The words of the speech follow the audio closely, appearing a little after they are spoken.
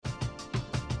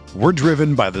We're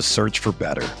driven by the search for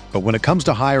better. But when it comes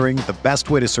to hiring, the best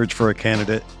way to search for a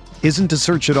candidate isn't to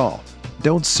search at all.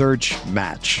 Don't search,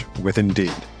 match with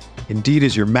Indeed. Indeed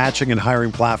is your matching and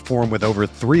hiring platform with over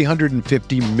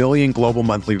 350 million global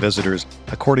monthly visitors,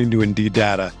 according to Indeed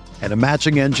data, and a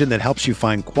matching engine that helps you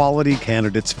find quality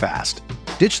candidates fast.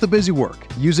 Ditch the busy work.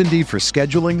 Use Indeed for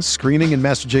scheduling, screening, and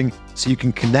messaging so you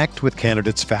can connect with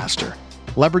candidates faster.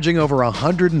 Leveraging over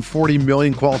 140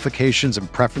 million qualifications and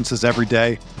preferences every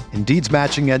day, Indeed's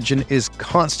matching engine is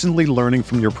constantly learning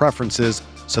from your preferences,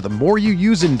 so the more you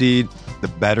use Indeed, the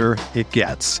better it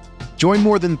gets. Join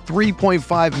more than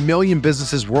 3.5 million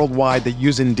businesses worldwide that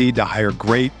use Indeed to hire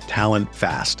great talent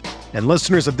fast. And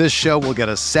listeners of this show will get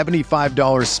a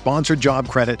 $75 sponsored job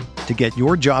credit to get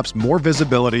your jobs more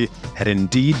visibility at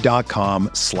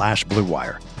Indeed.com/Blue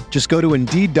Wire. Just go to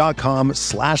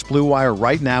Indeed.com/Blue Wire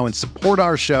right now and support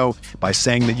our show by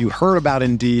saying that you heard about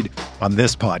Indeed on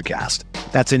this podcast.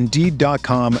 That's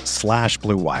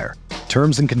Indeed.com/Blue Wire.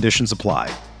 Terms and conditions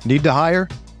apply. Need to hire?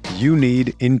 You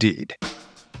need Indeed.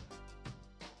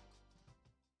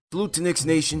 Salute to Knicks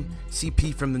Nation,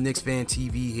 CP from the Knicks Fan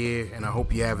TV here, and I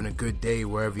hope you're having a good day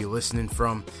wherever you're listening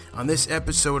from. On this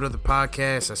episode of the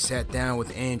podcast, I sat down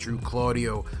with Andrew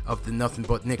Claudio of the Nothing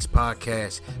But Knicks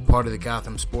podcast, part of the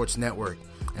Gotham Sports Network.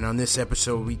 And on this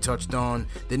episode, we touched on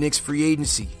the Knicks free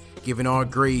agency, giving our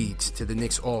grades to the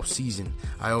Knicks off-season.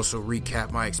 I also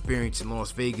recapped my experience in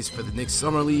Las Vegas for the Knicks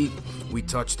Summer League. We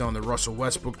touched on the Russell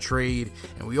Westbrook trade,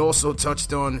 and we also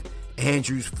touched on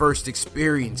Andrew's first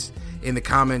experience in the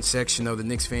comment section of the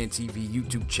Knicks Fan TV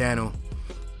YouTube channel.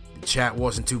 The chat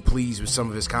wasn't too pleased with some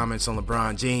of his comments on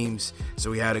LeBron James, so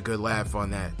we had a good laugh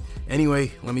on that.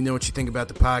 Anyway, let me know what you think about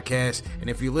the podcast, and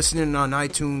if you're listening on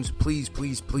iTunes, please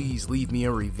leave me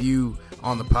a review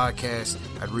on the podcast.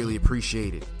 I'd really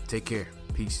appreciate it. Take care.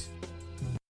 Peace.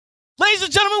 Ladies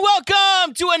and gentlemen,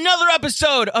 welcome to another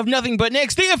episode of Nothing But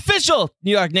Knicks, the official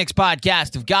New York Knicks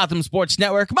podcast of Gotham Sports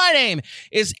Network. My name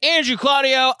is Andrew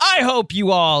Claudio. I hope you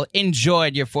all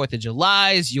enjoyed your 4th of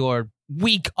July's, your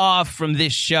week off from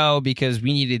this show, because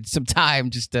we needed some time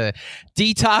just to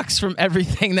detox from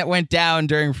everything that went down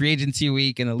during free agency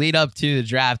week and the lead up to the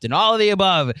draft and all of the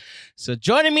above. So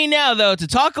joining me now, though, to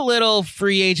talk a little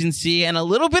free agency and a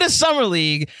little bit of Summer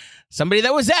League, somebody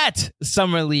that was at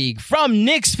Summer League from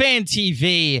Knicks Fan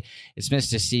TV, it's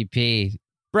Mr. CP.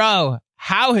 Bro,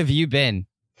 how have you been?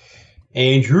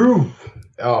 Andrew,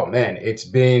 oh man, it's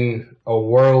been a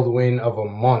whirlwind of a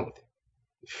month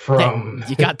from...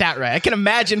 You got that right. I can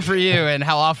imagine for you and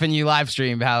how often you live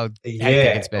stream how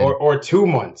hectic it's been. Or 2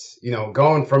 months,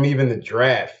 going from even the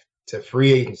draft to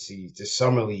free agency to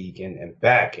Summer League and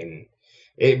back.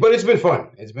 But it's been fun.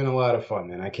 It's been a lot of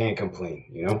fun, and I can't complain,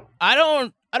 I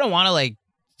don't want to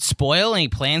spoil any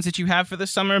plans that you have for the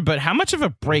summer, but how much of a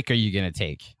break are you going to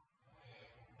take?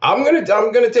 I'm gonna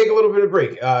take a little bit of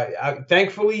break.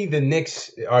 Thankfully, the Knicks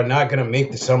are not gonna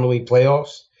make the Summer League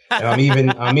playoffs.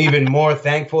 And I'm even more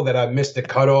thankful that I missed the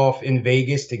cutoff in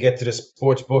Vegas to get to the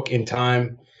sports book in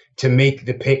time to make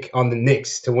the pick on the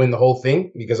Knicks to win the whole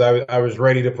thing, because I was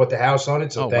ready to put the house on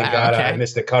it. So thank God I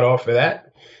missed the cutoff for that.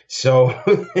 So,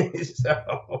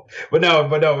 but no,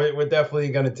 we're definitely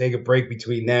going to take a break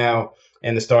between now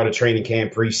and the start of training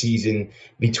camp preseason.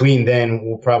 Between then,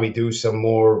 we'll probably do some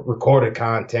more recorded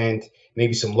content,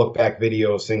 maybe some look back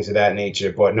videos, things of that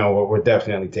nature. But no, we're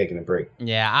definitely taking a break.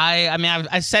 Yeah,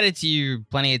 I said it to you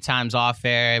plenty of times off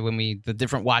air when the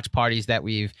different watch parties that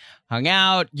we've hung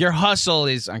out. Your hustle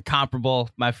is incomparable,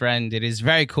 my friend. It is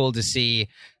very cool to see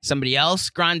somebody else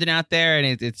grinding out there,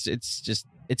 and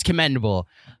it's commendable.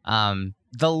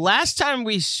 The last time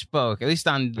we spoke, at least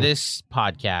on this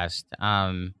podcast,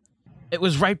 it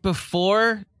was right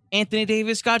before Anthony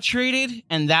Davis got traded,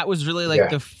 and that was really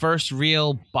the first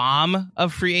real bomb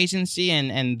of free agency,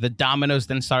 and the dominoes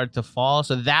then started to fall.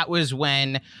 So that was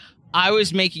when I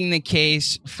was making the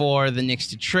case for the Knicks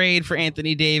to trade for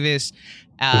Anthony Davis.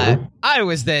 I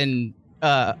was then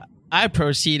I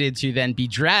proceeded to then be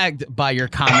dragged by your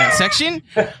comment section.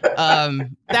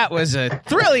 That was a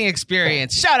thrilling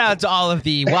experience. Shout out to all of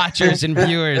the watchers and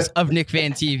viewers of Knicks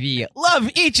Fan TV. Love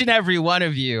each and every one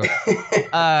of you.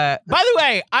 By the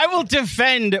way, I will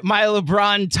defend my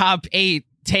LeBron top 8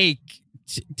 take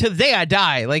to the day I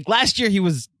die. Last year, he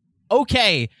was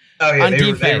okay. Oh yeah, on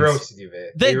defense. They roasted you,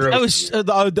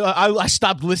 man. I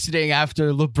stopped listening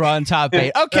after LeBron top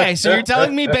 8. Okay, so you're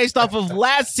telling me based off of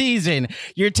last season,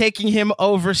 you're taking him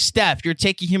over Steph, you're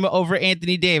taking him over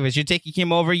Anthony Davis, you're taking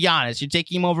him over Giannis, you're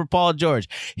taking him over Paul George.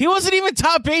 He wasn't even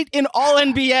top 8 in All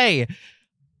NBA.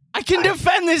 I can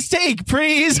defend this take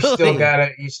pretty easily.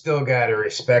 You still gotta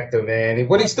respect him, man.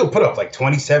 What did he still put up, like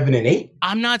 27 and 8?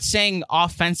 I'm not saying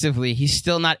offensively he's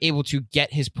still not able to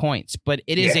get his points, but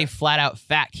it is a flat out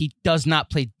fact. He does not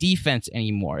play defense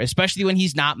anymore, especially when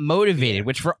he's not motivated,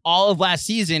 which for all of last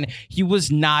season, he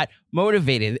was not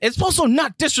motivated. It's also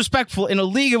not disrespectful in a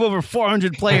league of over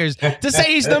 400 players to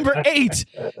say he's number 8.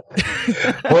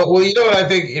 well, you know what I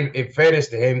think, in fairness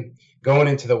to him, going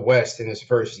into the West in his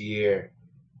first year,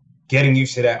 getting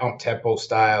used to that up-tempo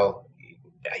style,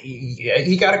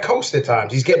 he got to coast at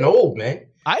times. He's getting old, man.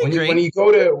 I agree. When you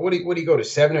go to, what do you go to,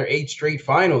 7 or 8 straight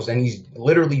finals, and he's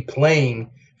literally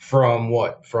playing from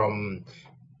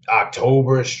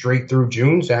October straight through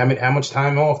June. So how much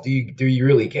time off do you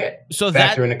really get? So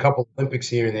factor in a couple Olympics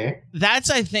here and there. That's,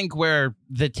 I think, where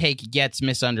the take gets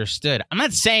misunderstood. I'm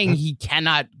not saying he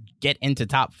cannot get into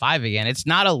top 5 again. It's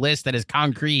not a list that is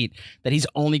concrete that he's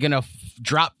only going to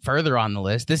drop further on the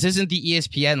list. This isn't the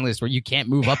ESPN list where you can't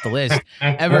move up the list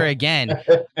ever again.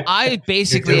 I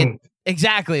basically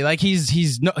exactly like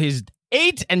he's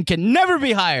 8 and can never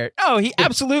be higher. No, he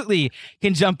absolutely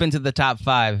can jump into the top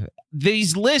 5.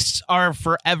 These lists are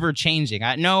forever changing.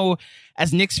 I know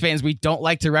as Knicks fans, we don't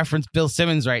like to reference Bill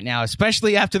Simmons right now,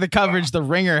 especially after the coverage the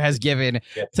Ringer has given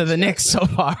to the Knicks so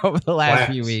far over the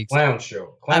last few weeks. Clown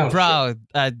show.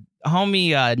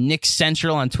 Homie Knicks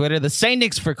Central on Twitter, the Say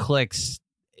Knicks for Clicks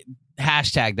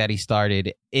hashtag that he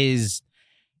started is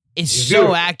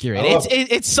so accurate.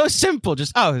 It's so simple.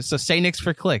 Just so Say Knicks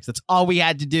for Clicks. That's all we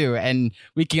had to do, and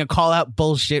we can call out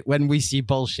bullshit when we see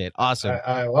bullshit. Awesome.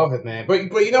 I love it, man.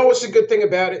 But you know what's the good thing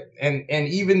about it? And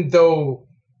even though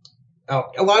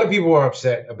a lot of people were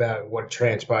upset about what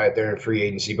transpired there in free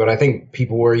agency, but I think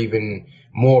people were even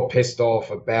more pissed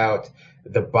off about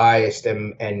the biased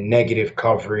and negative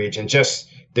coverage and just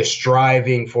the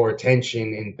striving for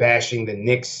attention and bashing the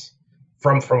Knicks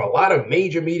from a lot of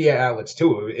major media outlets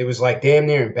too. It was like damn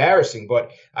near embarrassing.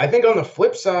 But I think on the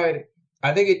flip side,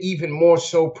 I think it even more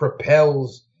so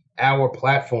propels our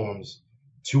platforms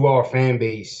to our fan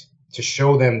base to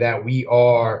show them that we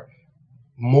are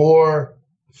more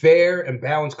fair and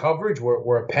balanced coverage.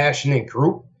 We're a passionate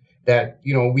group that,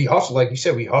 we hustle, like you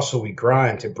said, we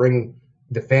grind to bring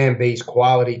the fan base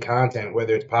quality content,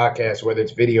 whether it's podcast, whether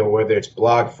it's video, whether it's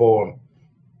blog form.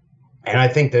 And I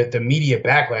think that the media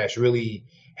backlash really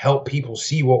helped people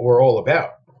see what we're all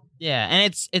about. Yeah, and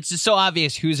it's just so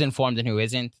obvious who's informed and who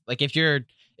isn't. Like if you're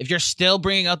still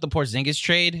bringing up the Porzingis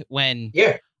trade when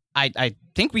I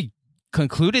think we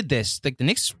concluded this, like the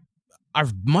Knicks are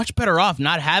much better off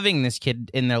not having this kid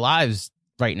in their lives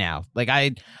right now. Like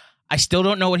I still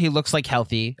don't know what he looks like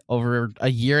healthy over a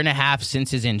year and a half since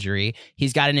his injury.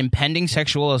 He's got an impending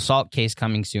sexual assault case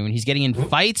coming soon. He's getting in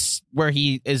fights where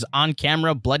he is on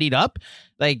camera bloodied up.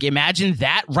 Like imagine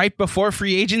that right before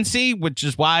free agency, which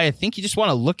is why I think you just want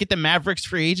to look at the Mavericks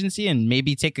free agency and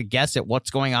maybe take a guess at what's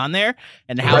going on there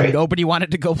and how nobody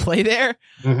wanted to go play there.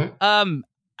 Mm-hmm.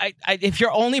 If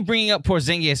you're only bringing up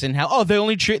Porzingis and how,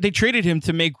 they traded him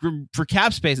to make room for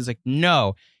cap space. It's like,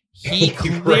 no. He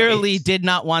clearly did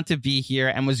not want to be here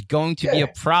and was going to be a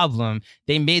problem.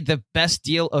 They made the best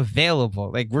deal available.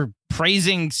 Like we're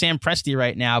praising Sam Presti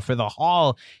right now for the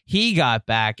haul he got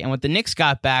back. And what the Knicks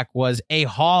got back was a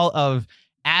haul of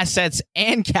assets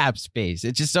and cap space.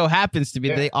 It just so happens to be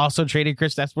that they also traded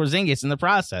Kristaps Porzingis in the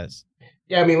process.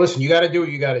 Yeah, I mean, listen, you got to do what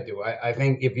you got to do. I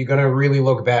think if you're going to really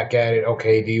look back at it,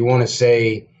 okay, do you want to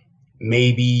say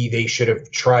maybe they should have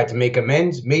tried to make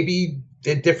amends? Maybe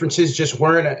the differences just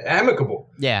weren't amicable.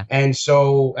 Yeah. And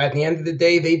so at the end of the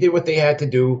day, they did what they had to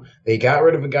do. They got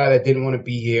rid of a guy that didn't want to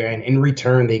be here. And in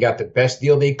return, they got the best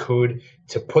deal they could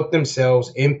to put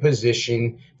themselves in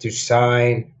position to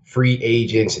sign free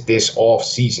agents this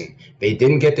offseason. They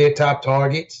didn't get their top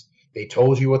targets. They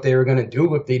told you what they were going to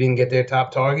do if they didn't get their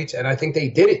top targets. And I think they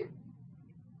did it.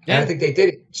 Yeah. And I think they did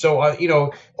it. So,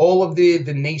 all of the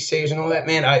naysayers and all that,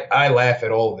 man, I laugh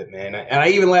at all of it, man. And I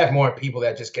even laugh more at people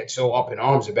that just get so up in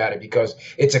arms about it because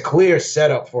it's a clear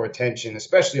setup for attention,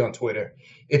 especially on Twitter.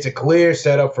 It's a clear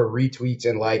setup for retweets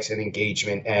and likes and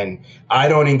engagement. And I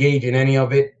don't engage in any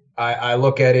of it. I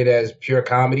look at it as pure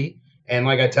comedy. And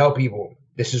like I tell people,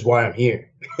 this is why I'm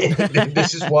here.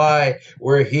 This is why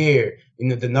we're here.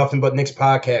 The Nothing But Knicks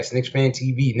podcast, Knicks Fan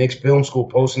TV, Knicks Film School,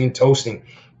 Posting and Toasting.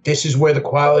 This is where the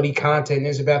quality content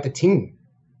is about the team.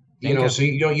 So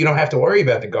you don't have to worry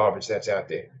about the garbage that's out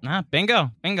there.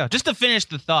 Bingo. Just to finish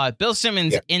the thought, Bill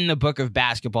Simmons in the book of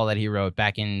basketball that he wrote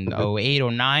back in 08,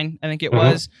 09, I think it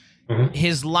was,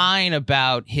 his line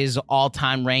about his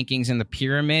all-time rankings in the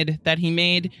pyramid that he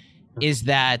made is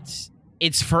that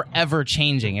it's forever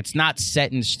changing. It's not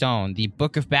set in stone. The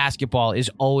book of basketball is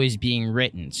always being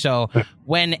written. So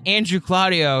when Andrew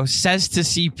Claudio says to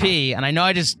CP, and I know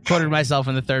I just quoted myself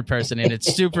in the third person and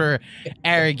it's super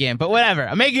arrogant, but whatever.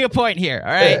 I'm making a point here.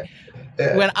 All right.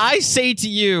 When I say to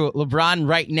you, LeBron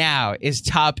right now is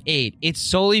top 8, it's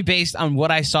solely based on what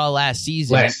I saw last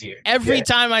season. Last year. Every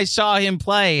time I saw him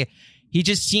play, he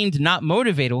just seemed not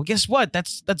motivated. Well, guess what?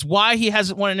 That's why he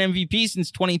hasn't won an MVP since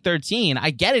 2013.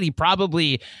 I get it. He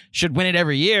probably should win it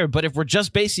every year. But if we're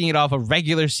just basing it off a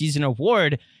regular season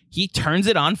award, he turns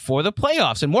it on for the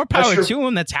playoffs. And more power to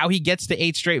him. That's how he gets to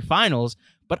 8 straight finals.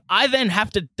 But I then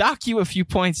have to dock you a few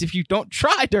points if you don't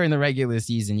try during the regular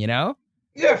season, you know?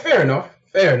 Yeah, fair enough.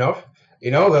 Fair enough. You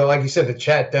know, like you said, the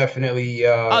chat definitely.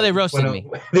 They roasted me.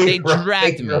 They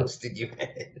dragged me. Roasted you, man.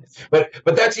 But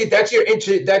that's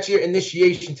your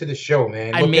initiation to the show,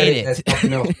 man. I made it. That's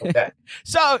nothing else but that.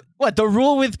 So what? The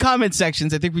rule with comment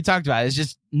sections, I think we talked about, is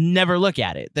just never look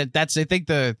at it. That's I think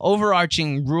the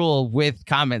overarching rule with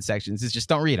comment sections is just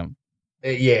don't read them.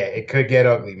 Yeah, it could get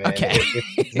ugly, man. Okay.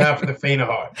 It's not for the faint of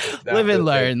heart. Live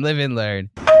and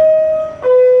learn.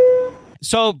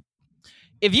 So,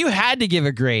 if you had to give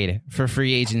a grade for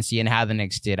free agency and how the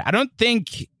Knicks did, I don't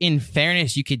think, in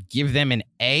fairness, you could give them an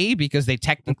A because they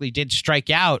technically did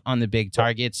strike out on the big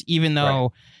targets, even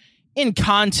though, in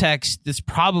context, this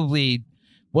probably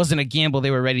wasn't a gamble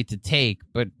they were ready to take.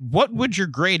 But what would your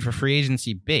grade for free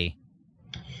agency be?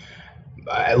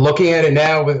 Looking at it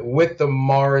now, with the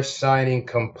Morris signing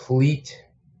complete,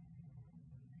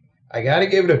 I got to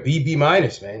give it a B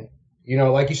minus, man. You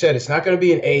know, like you said, it's not going to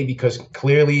be an A because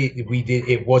clearly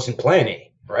it wasn't plan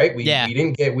A, right? We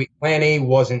didn't get plan A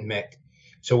wasn't met.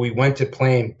 So we went to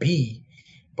plan B.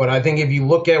 But I think if you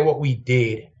look at what we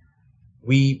did,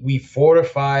 we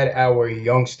fortified our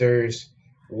youngsters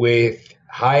with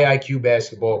high IQ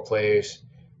basketball players,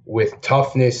 with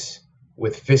toughness,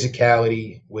 with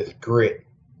physicality, with grit.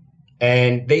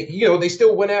 And they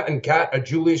still went out and got a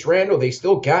Julius Randle. They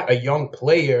still got a young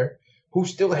player who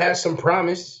still has some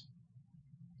promise.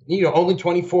 Only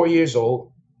 24 years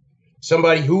old,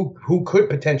 somebody who could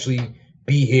potentially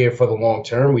be here for the long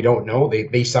term. We don't know.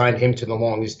 They signed him to the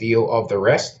longest deal of the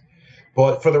rest.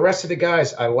 But for the rest of the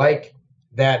guys, I like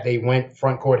that they went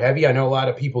front court heavy. I know a lot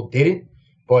of people didn't,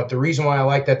 but the reason why I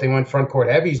like that they went front court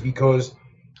heavy is because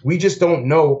we just don't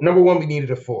know. Number one, we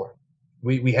needed a 4.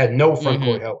 We had no front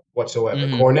court help whatsoever.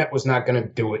 Cornette was not going to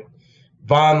do it.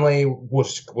 Vonleh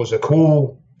was a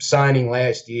cool signing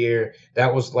last year.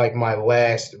 That was like my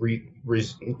last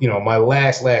my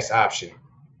last option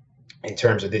in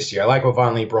terms of this year. I like what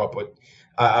Vonleh brought, but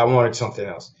I wanted something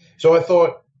else. So I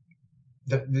thought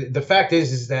the fact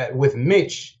is that with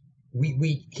Mitch,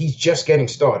 he's just getting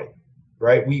started,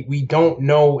 right? We don't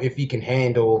know if he can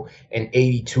handle an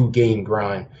 82 game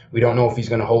grind. We don't know if he's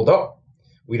going to hold up.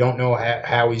 We don't know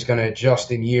how he's going to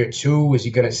adjust in year 2. Is he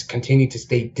going to continue to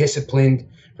stay disciplined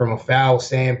from a foul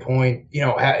standpoint?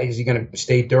 Is he going to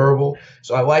stay durable?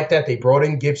 So I like that they brought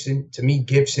in Gibson. To me,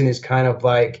 Gibson is kind of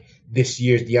like this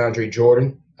year's DeAndre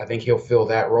Jordan. I think he'll fill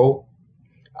that role.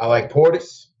 I like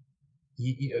Portis.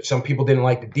 Some people didn't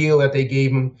like the deal that they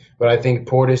gave him, but I think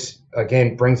Portis,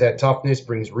 again, brings that toughness,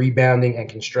 brings rebounding, and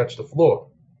can stretch the floor.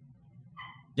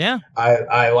 Yeah.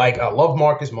 I love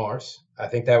Marcus Morris. I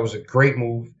think that was a great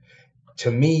move. To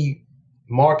me,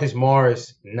 Marcus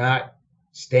Morris not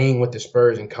staying with the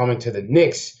Spurs and coming to the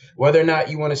Knicks, whether or not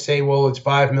you want to say, well, it's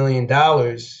 $5 million,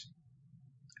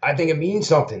 I think it means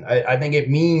something. I think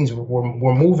it means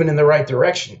we're moving in the right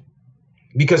direction,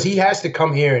 because he has to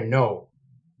come here and know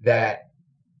that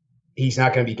he's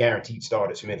not going to be guaranteed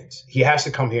starters minutes. He has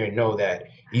to come here and know that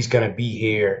he's going to be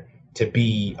here to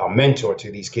be a mentor to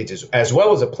these kids as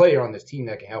well as a player on this team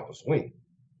that can help us win.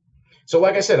 So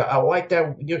like I said, I like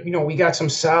that, we got some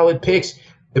solid picks.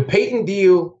 The Peyton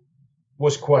deal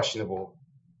was questionable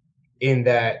in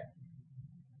that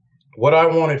what I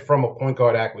wanted from a point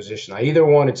guard acquisition, I either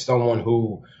wanted someone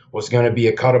who was going to be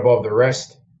a cut above the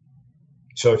rest.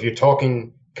 So if you're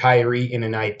talking Kyrie in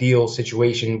an ideal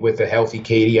situation with a healthy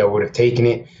KD, I would have taken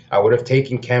it. I would have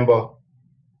taken Kemba.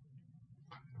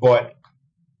 But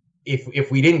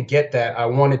if we didn't get that, I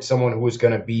wanted someone who was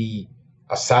going to be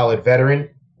a solid veteran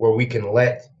where we can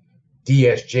let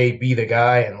DSJ be the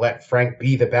guy and let Frank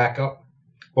be the backup.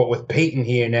 But with Peyton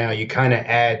here now, you kind of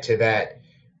add to that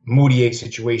Moutier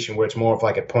situation where it's more of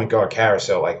like a point guard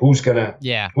carousel. Like who's gonna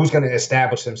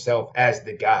establish himself as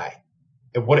the guy?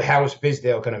 And how is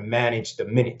Fizdale gonna manage the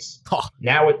minutes? Oh.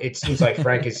 Now it seems like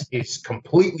Frank is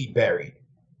completely buried.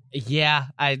 Yeah,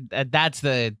 that's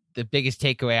the biggest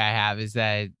takeaway I have is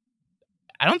that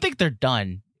I don't think they're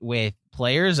done with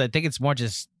players. I think it's more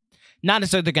just Not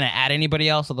necessarily they're going to add anybody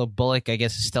else, although Bullock, I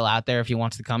guess, is still out there if he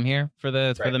wants to come here for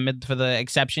the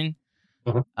exception.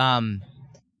 Mm-hmm.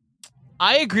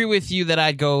 I agree with you that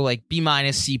I'd go like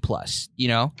B-, C+,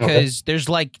 because there's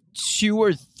like 2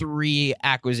 or 3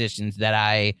 acquisitions that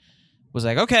I was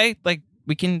like, okay, like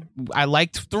I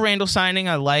liked the Randall signing.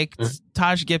 I liked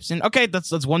Taj Gibson. Okay,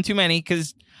 that's one too many,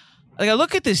 because like I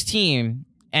look at this team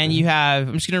and you have,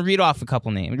 I'm just going to read off a couple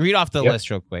names. Read off the list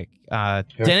real quick.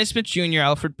 Dennis Smith Jr.,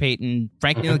 Alfred Payton,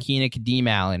 Frank Ntilikina, Kadeem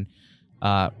Allen,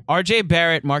 RJ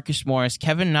Barrett, Marcus Morris,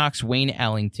 Kevin Knox, Wayne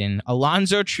Ellington,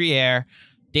 Alonzo Trier,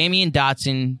 Damian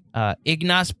Dotson,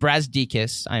 Ignas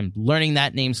Brazdeikis. I'm learning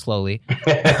that name slowly.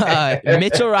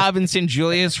 Mitchell Robinson,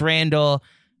 Julius Randle,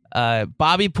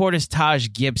 Bobby Portis, Taj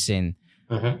Gibson.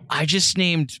 I just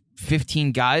named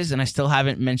 15 guys, and I still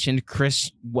haven't mentioned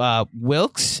Chris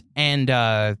Wilkes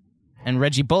and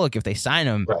Reggie Bullock if they sign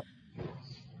him. Right.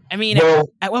 I mean,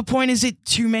 at what point is it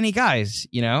too many guys?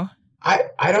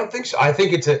 I don't think so. I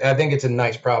think it's a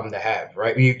nice problem to have,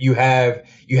 right? You have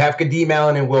Kadeem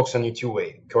Allen and Wilkes on your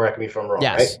 2-way. Correct me if I'm wrong,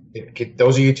 yes. Right?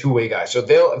 Those are your 2-way guys. So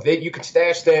you could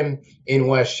stash them in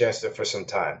Westchester for some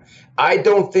time. I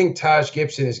don't think Taj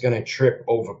Gibson is going to trip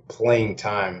over playing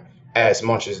time as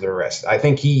much as the rest. I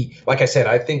think like I said,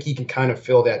 I think he can kind of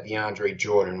fill that DeAndre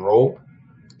Jordan role.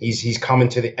 He's coming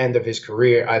to the end of his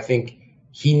career. I think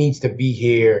he needs to be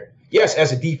here, yes,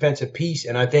 as a defensive piece,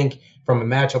 and I think from a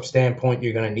matchup standpoint,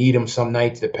 you're going to need him some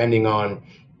nights depending on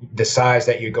the size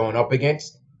that you're going up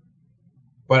against.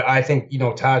 But I think,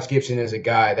 Taj Gibson is a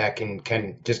guy that can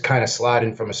just kind of slide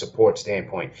in from a support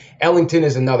standpoint. Ellington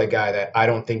is another guy that I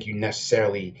don't think you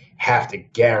necessarily have to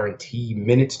guarantee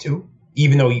minutes to,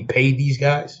 even though you paid these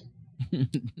guys.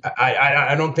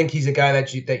 I don't think he's a guy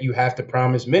that you have to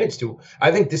promise minutes to.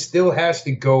 I think this still has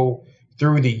to go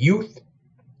through the youth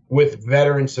with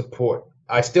veteran support.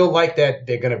 I still like that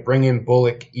they're going to bring in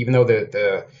Bullock, even though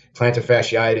the plantar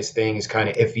fasciitis thing is kind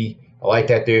of iffy. I like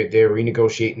that they're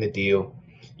renegotiating the deal.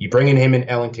 You bring in him and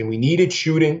Ellington. We needed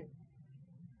shooting,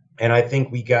 and I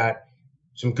think we got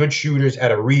some good shooters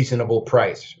at a reasonable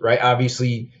price, right?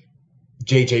 Obviously,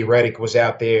 JJ Redick was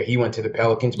out there. He went to the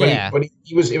Pelicans, but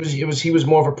he was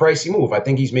more of a pricey move. I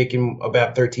think he's making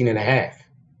about 13.5.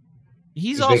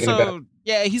 He's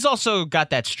also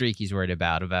got that streak he's worried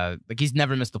about like he's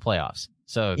never missed the playoffs.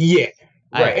 So yeah,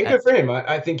 right, and good for him.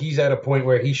 I think he's at a point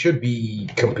where he should be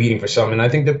competing for something. I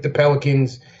think the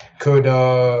Pelicans could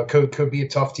be a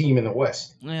tough team in the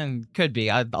West. And could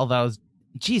be. Although,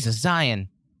 Jesus, Zion,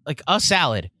 like a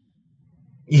salad.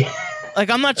 Yeah, like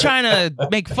I'm not trying to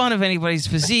make fun of anybody's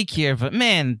physique here, but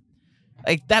man,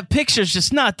 like that picture's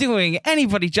just not doing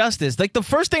anybody justice. Like the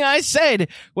first thing I said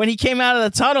when he came out of the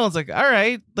tunnel, it's like, all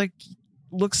right, like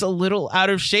looks a little out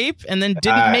of shape, and then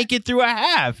didn't make it through a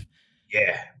half.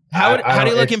 Yeah. How do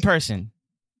you look in person?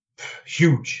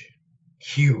 Huge.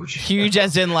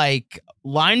 As in like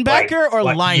linebacker or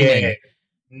lineman? Yeah.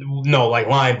 No, like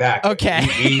linebacker. Okay.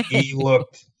 He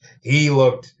looked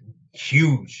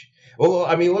huge. Well,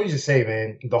 I mean, let me just say,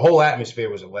 man, the whole atmosphere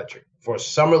was electric for a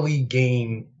summer league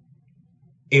game.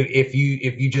 If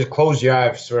you just close your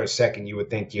eyes for a second, you would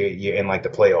think you're in like the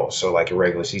playoffs, so like a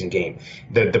regular season game.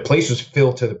 The place was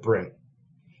filled to the brim.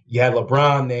 You had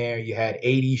LeBron there. You had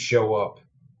AD show up.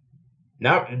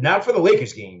 Not for the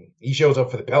Lakers game. He shows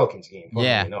up for the Pelicans game.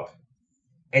 Yeah. Enough.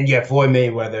 And you had Floyd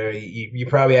Mayweather. You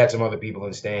probably had some other people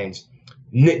in the stands.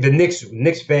 The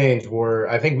Knicks fans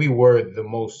I think we were the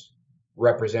most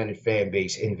represented fan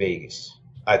base in Vegas.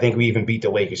 I think we even beat the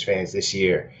Lakers fans this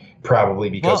year, probably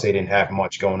because they didn't have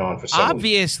much going on for some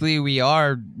obviously, we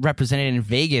are represented in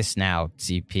Vegas now,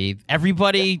 CP.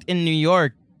 Everybody in New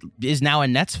York is now a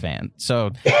Nets fan.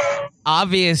 So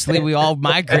obviously we all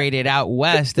migrated out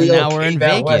west, and now we're in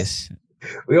Vegas.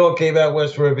 We all came out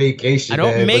west for a vacation. I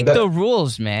don't make the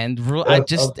rules, man. I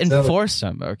just enforce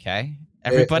them, okay?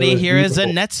 Everybody here is a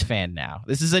Nets fan now.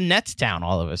 This is a Nets town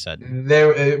all of a sudden.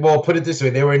 Put it this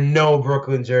way. There were no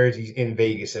Brooklyn jerseys in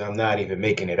Vegas, and I'm not even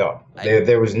making it up.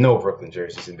 There was no Brooklyn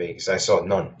jerseys in Vegas. I saw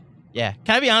none. Yeah.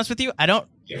 Can I be honest with you?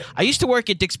 I used to work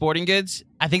at Dick's Sporting Goods.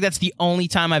 I think that's the only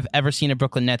time I've ever seen a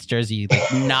Brooklyn Nets jersey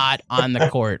not on the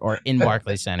court or in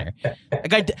Barclays Center.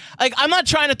 I'm not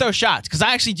trying to throw shots, because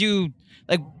I actually do.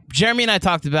 Like Jeremy and I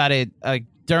talked about it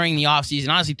during the offseason,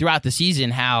 honestly throughout the season,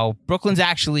 how Brooklyn's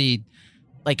actually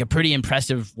like a pretty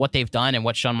impressive what they've done and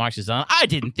what Sean Marks has done. I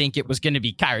didn't think it was going to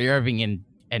be Kyrie Irving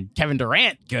and Kevin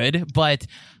Durant good, but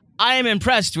I am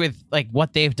impressed with like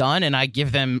what they've done, and I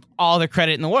give them all the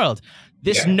credit in the world.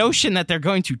 This notion that they're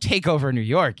going to take over New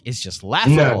York is just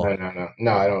laughable.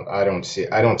 No. I don't see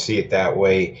it that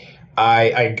way.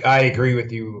 I agree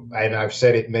with you, and I've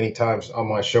said it many times on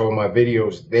my show and my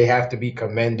videos. They have to be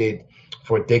commended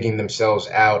for digging themselves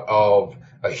out of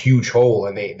a huge hole,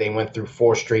 and they went through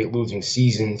 4 straight losing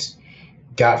seasons,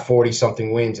 got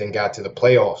 40-something wins, and got to the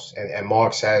playoffs. And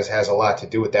Marks has a lot to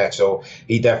do with that, so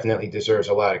he definitely deserves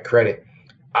a lot of credit.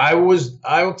 I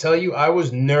will tell you, I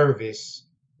was nervous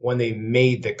when they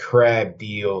made the Crabbe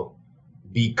deal,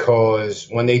 because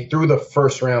when they threw the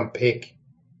first-round pick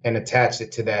and attached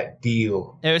it to that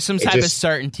deal, there was some type of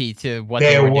certainty to what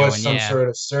they were doing. There was some sort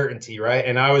of certainty, right?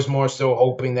 And I was more so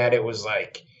hoping that it was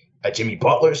like a Jimmy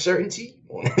Butler certainty,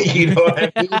 you know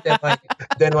what I mean?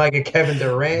 Than like a Kevin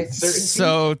Durant certainty.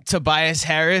 So Tobias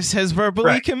Harris has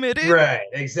verbally committed? Right,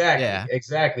 exactly. Yeah.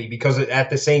 Exactly. Because at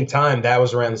the same time, that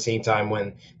was around the same time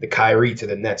when the Kyrie to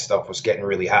the Nets stuff was getting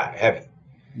really hot and heavy.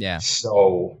 Yeah.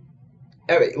 So,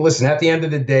 listen, at the end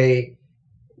of the day,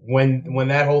 when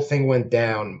that whole thing went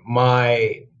down,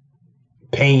 my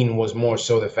pain was more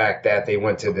so the fact that they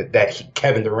went to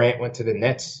Kevin Durant went to the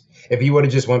Nets. If he would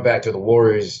have just went back to the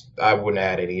Warriors, I wouldn't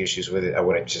have had any issues with it. I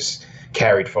would have just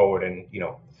carried forward and,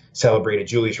 celebrated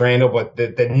Julius Randle. But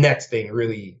the Nets thing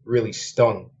really, really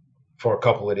stung for a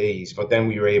couple of days. But then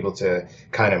we were able to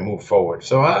kind of move forward.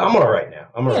 So I'm all right now.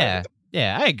 I'm all right.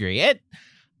 Yeah, I agree.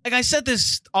 Like I said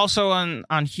this also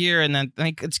on here, and then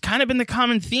like it's kind of been the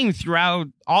common theme throughout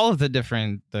all of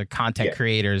the content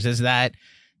creators, is that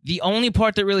the only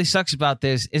part that really sucks about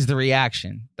this is the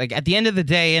reaction. Like at the end of the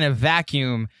day, in a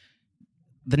vacuum,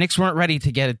 the Knicks weren't ready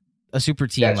to get a super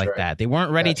team that. They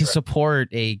weren't ready to support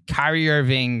a Kyrie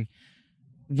Irving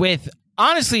with,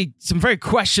 honestly, some very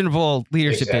questionable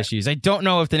leadership issues. I don't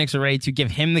know if the Knicks are ready to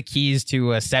give him the keys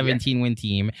to a 17-win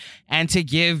team and to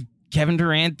give Kevin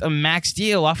Durant a max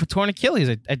deal off a torn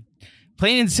Achilles.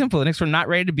 Plain and simple, the Knicks were not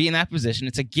ready to be in that position.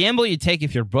 It's a gamble you take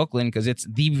if you're Brooklyn, because it's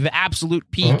the absolute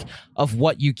peak of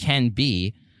what you can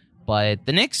be. But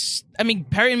the Knicks,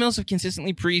 Perry and Mills have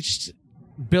consistently preached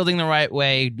building the right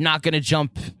way, not going to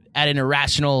jump at an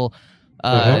irrational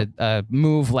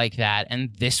move like that.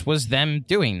 And this was them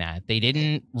doing that. They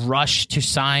didn't rush to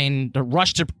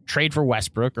trade for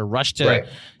Westbrook or rush to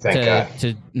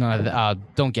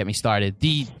don't get me started.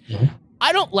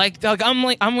 I don't like, Doug, I'm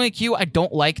like you. I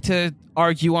don't like to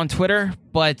argue on Twitter,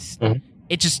 but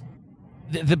it just,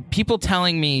 the people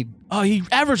telling me, oh, he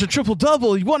averaged a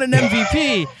triple-double, he won an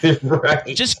MVP.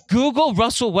 Right. Just Google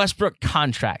Russell Westbrook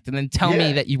contract and then tell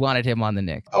me that you wanted him on the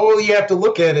Knicks. All you have to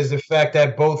look at is the fact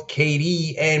that both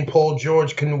KD and Paul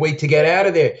George couldn't wait to get out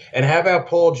of there. And how about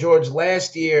Paul George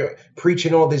last year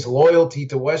preaching all this loyalty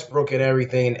to Westbrook and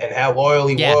everything, and how loyal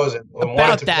he was and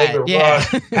wanted to play with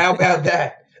Russ? How about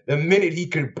that? The minute he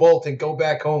could bolt and go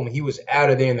back home, he was out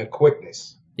of there in the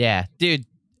quickness. Yeah, dude,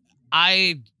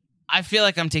 I feel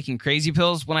like I'm taking crazy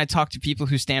pills when I talk to people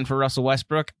who stand for Russell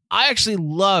Westbrook. I actually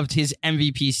loved his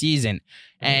MVP season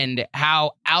and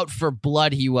how out for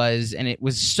blood he was. And it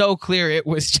was so clear it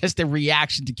was just a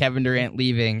reaction to Kevin Durant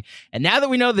leaving. And now that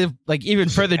we know the even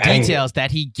further details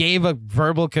that he gave a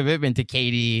verbal commitment to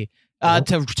KD,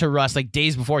 to Russ, like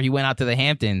days before he went out to the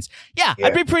Hamptons. Yeah,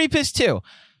 I'd be pretty pissed too.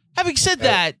 Having said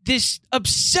that, this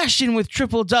obsession with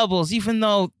triple doubles, even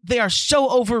though they are so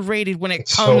overrated when it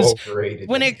comes,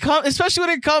 especially when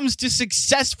it comes to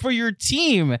success for your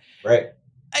team, right?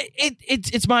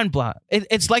 It's mind blowing.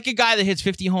 It's like a guy that hits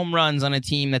 50 home runs on a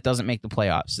team that doesn't make the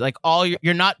playoffs. Like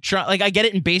you're not trying. Like I get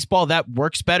it in baseball, that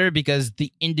works better because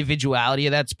the individuality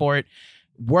of that sport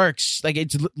works. Like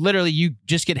it's literally you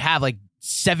just could have like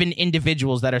 7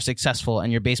 individuals that are successful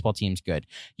and your baseball team's good.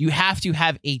 You have to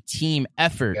have a team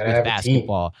effort with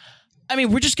basketball.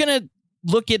 We're just going to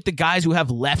look at the guys who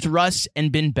have left Russ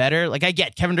and been better. Like I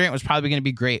get Kevin Durant was probably going to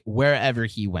be great wherever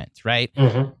he went, right?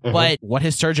 But what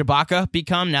has Serge Ibaka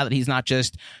become now that he's not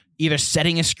just either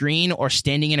setting a screen or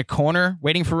standing in a corner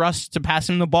waiting for Russ to pass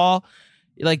him the ball?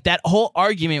 Like that whole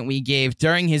argument we gave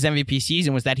during his MVP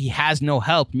season was that he has no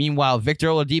help. Meanwhile, Victor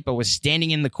Oladipo was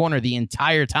standing in the corner the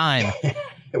entire time.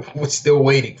 Was still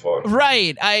waiting for him.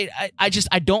 Right. I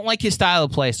don't like his style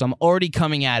of play, so I'm already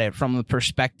coming at it from the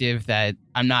perspective that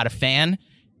I'm not a fan.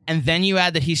 And then you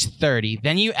add that he's 30.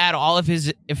 Then you add all of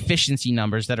his efficiency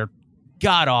numbers that are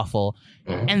god-awful.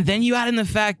 And then you add in the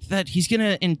fact that he's going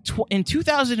to, in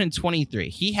 2023,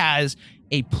 he has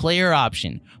a player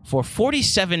option for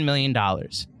 $47 million.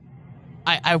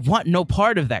 I want no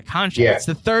part of that contract. Yeah. It's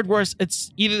the third worst.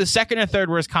 It's either the second or third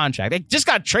worst contract. They just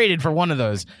got traded for one of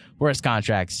those worst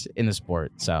contracts in the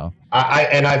sport. So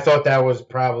I thought that was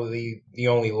probably the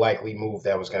only likely move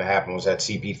that was going to happen was that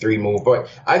CP3 move. But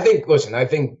I think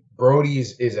Brody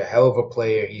is a hell of a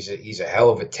player. He's a hell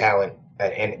of a talent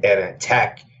at an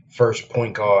attack first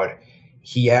point guard.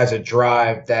 he has a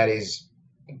drive that is,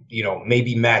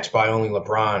 maybe matched by only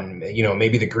LeBron.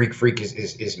 Maybe the Greek Freak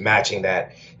is matching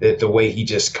that, the way he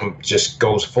just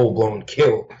goes full blown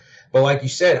kill. But like you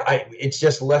said, it's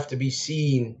just left to be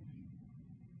seen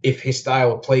if his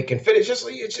style of play can fit. It's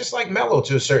just like Melo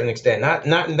to a certain extent.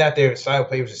 Not in that their style of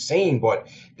play was the same, but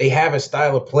they have a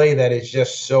style of play that is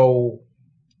just so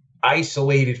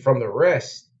isolated from the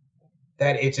rest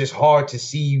that it's just hard to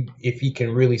see if he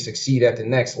can really succeed at the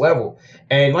next level.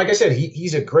 And like I said,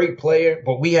 he's a great player,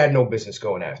 but we had no business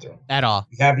going after him. At all.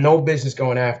 We have no business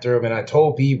going after him. And I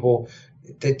told people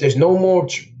that there's no more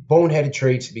boneheaded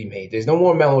trades to be made. There's no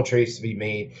more Melo trades to be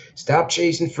made. Stop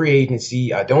chasing free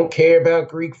agency. I don't care about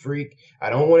Greek Freak.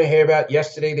 I don't want to hear about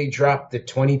yesterday they dropped the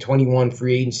 2021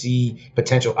 free agency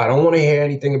potential. I don't want to hear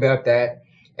anything about that.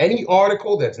 Any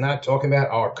article that's not talking about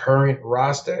our current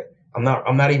roster, I'm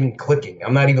not even clicking.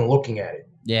 I'm not even looking at it.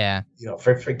 Yeah.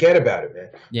 Forget about it, man.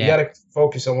 Yeah. We got to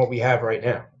focus on what we have right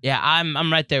now. Yeah,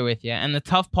 I'm right there with you. And the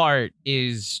tough part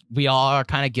is we all are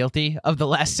kind of guilty of the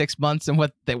last 6 months and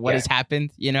what has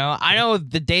happened. I know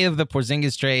the day of the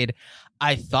Porzingis trade,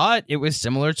 I thought it was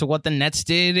similar to what the Nets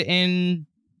did in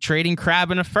trading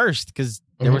Crabbe in a first, because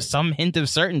there was some hint of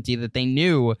certainty that they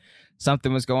knew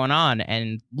something was going on.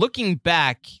 And looking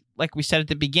back, like we said at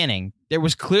the beginning, there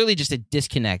was clearly just a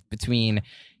disconnect between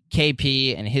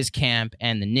KP and his camp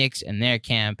and the Knicks and their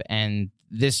camp, and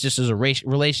this just was a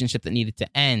relationship that needed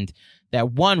to end,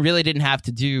 that one really didn't have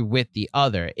to do with the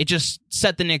other. It just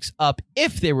set the Knicks up,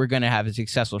 if they were going to have a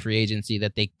successful free agency,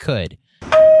 that they could.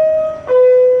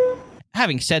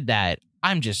 Having said that,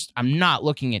 I'm not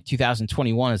looking at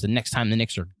 2021 as the next time the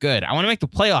Knicks are good. I want to make the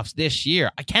playoffs this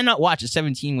year. I cannot watch a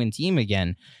 17-win team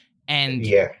again. And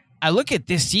I look at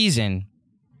this season,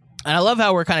 and I love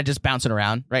how we're kind of just bouncing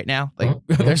around right now. Like,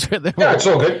 it's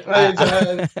all good.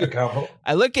 It's a good combo.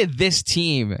 I look at this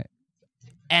team,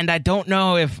 and I don't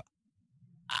know if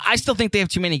I still think they have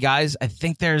too many guys. I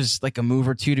think there's like a move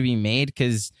or two to be made,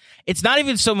 because it's not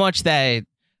even so much that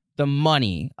the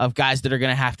money of guys that are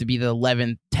going to have to be the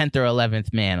 10th or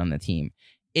 11th man on the team.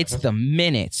 It's the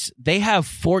minutes. They have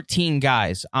 14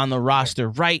 guys on the roster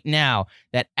right now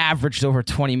that averaged over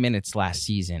 20 minutes last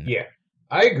season. Yeah,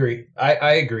 I agree.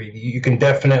 I agree. You can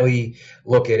definitely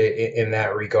look at it in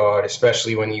that regard,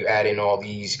 especially when you add in all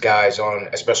these guys on,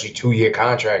 especially 2-year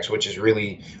contracts, which is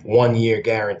really 1 year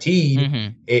guaranteed. Mm-hmm.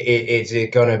 Is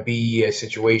it going to be a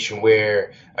situation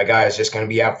where a guy is just going to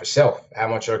be out for self? How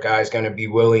much are guys going to be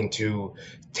willing to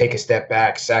take a step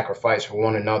back, sacrifice for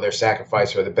one another,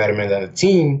 sacrifice for the betterment of the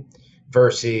team,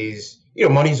 versus,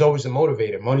 money's always the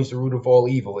motivator. Money's the root of all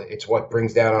evil. It's what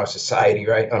brings down our society,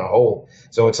 right, on a whole.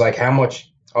 So it's like, how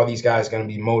much are these guys going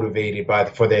to be motivated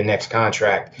for their next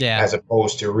contract, as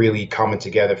opposed to really coming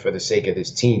together for the sake of this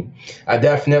team? I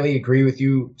definitely agree with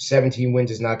you. 17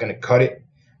 wins is not going to cut it.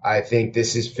 I think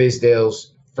this is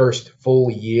Fizdale's first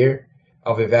full year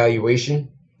of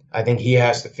evaluation. I think he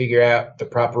has to figure out the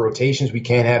proper rotations. We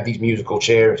can't have these musical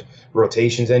chairs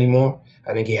rotations anymore.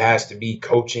 I think he has to be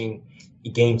coaching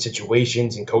game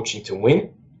situations and coaching to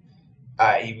win.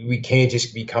 We can't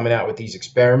just be coming out with these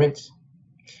experiments.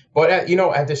 But,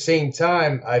 at the same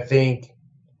time, I think,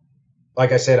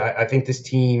 like I said, I think this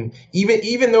team,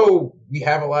 even though we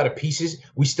have a lot of pieces,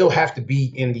 we still have to be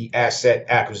in the asset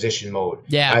acquisition mode.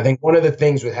 Yeah. I think one of the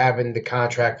things with having the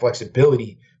contract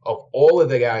flexibility of all of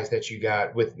the guys that you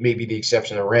got, with maybe the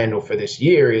exception of Randall for this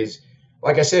year, is,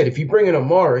 like I said, if you bring in a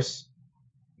Morris,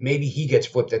 maybe he gets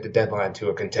flipped at the deadline to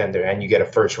a contender and you get a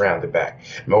first rounder back.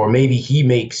 Or maybe he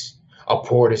makes a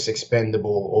Portis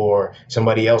expendable or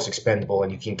somebody else expendable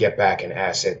and you can get back an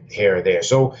asset here or there.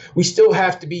 So we still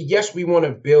have to be, yes, we want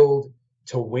to build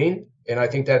to win, and I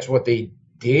think that's what they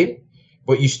did,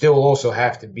 but you still also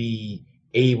have to be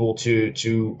able to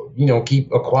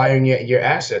keep acquiring your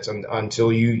assets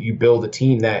until you build a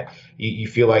team that you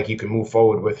feel like you can move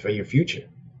forward with for your future.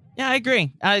 Yeah, I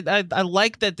agree. I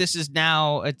like that this is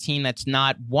now a team that's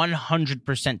not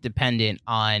 100% dependent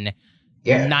on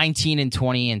 19 and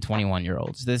 20 and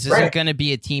 21-year-olds. This isn't going to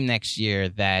be a team next year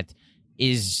that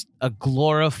is a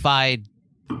glorified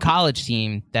college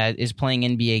team that is playing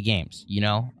NBA games.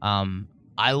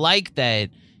 I like that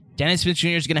Dennis Smith Jr.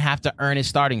 is going to have to earn his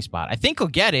starting spot. I think he'll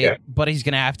get it, but he's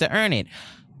going to have to earn it.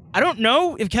 I don't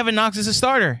know if Kevin Knox is a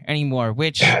starter anymore,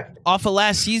 which off of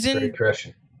last season,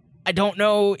 I don't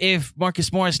know if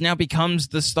Marcus Morris now becomes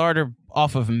the starter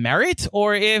off of merit,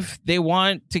 or if they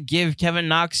want to give Kevin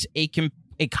Knox a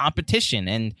competition.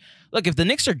 And look, if the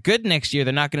Knicks are good next year,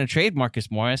 they're not going to trade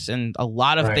Marcus Morris, and a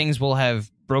lot of things will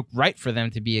have broke right for them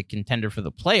to be a contender for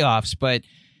the playoffs. But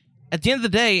at the end of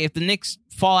the day, if the Knicks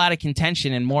fall out of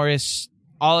contention and Morris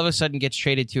all of a sudden gets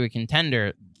traded to a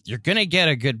contender, you're gonna get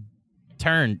a good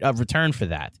return for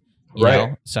that. You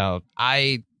know? So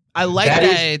I like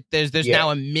that there's now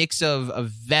a mix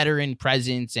of veteran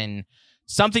presence and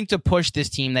something to push this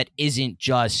team that isn't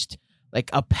just like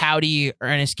a pouty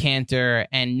Ernest Cantor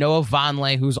and Noah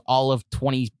Vonleh, who's all of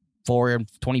 24 and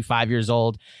 25 years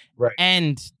old. Right.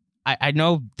 And I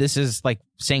know this is like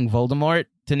saying Voldemort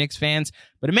to Knicks fans,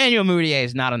 but Emmanuel Mudiay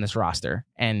is not on this roster.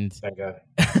 And Thank God.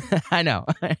 I know.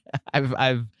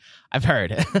 I've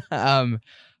heard.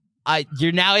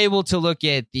 You're now able to look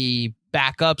at the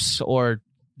backups or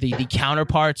the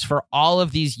counterparts for all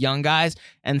of these young guys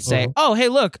and say, oh, hey,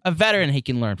 look, a veteran he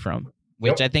can learn from,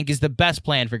 which I think is the best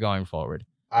plan for going forward.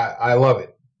 I love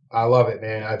it. I love it,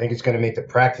 man. I think it's going to make the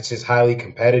practices highly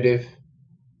competitive.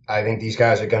 I think these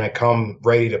guys are going to come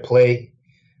ready to play.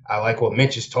 I like what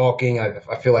Mitch is talking.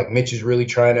 I feel like Mitch is really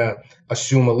trying to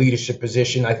assume a leadership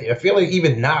position. I feel like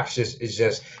even Knox is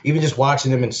just even just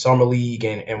watching them in summer league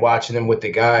and watching them with the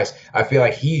guys. I feel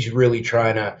like he's really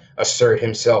trying to assert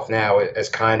himself now as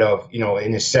kind of, you know,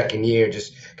 in his second year.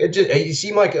 Just it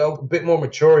seemed like a bit more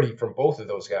maturity from both of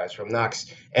those guys, from Knox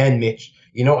and Mitch.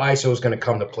 You know, ISO is going to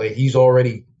come to play. He's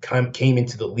already came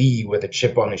into the league with a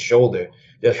chip on his shoulder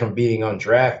just from being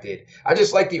undrafted. I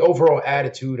just like the overall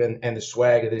attitude and the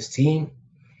swag of this team.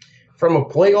 From a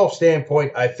playoff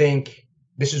standpoint, I think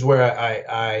this is where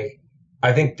I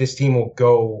think this team will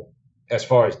go as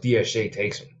far as DSJ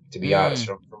takes them, to be honest.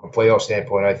 From a playoff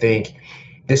standpoint, I think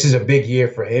this is a big year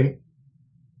for him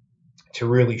to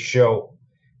really show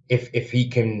if he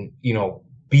can, you know,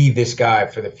 be this guy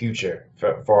for the future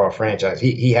for our franchise.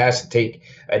 He has to take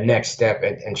a next step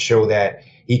and show that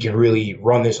he can really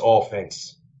run this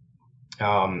offense.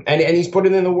 And he's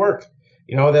putting in the work.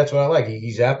 You know, that's what I like.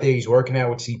 He's out there. He's working out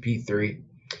with CP3.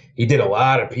 He did a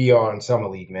lot of PR in Summer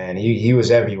League, man. He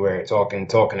was everywhere, talking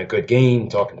a good game,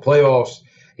 talking playoffs.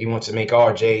 He wants to make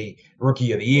RJ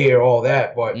Rookie of the Year, all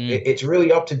that. But it's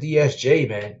really up to DSJ,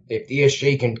 man. If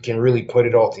DSJ can really put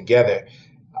it all together,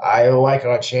 I like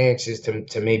our chances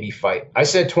to maybe fight. I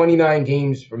said 29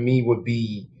 games for me would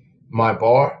be my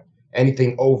bar.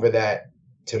 Anything over that,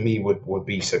 to me, would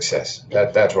be success.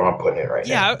 That's where I'm putting it right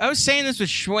now. Yeah, I was saying this with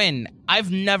Schwinn.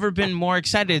 I've never been more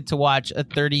excited to watch a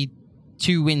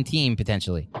 32-win team,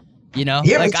 potentially. You know?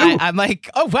 Yeah, like I'm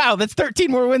like, oh, wow, that's 13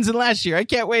 more wins than last year. I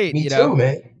can't wait. Me too,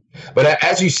 man. But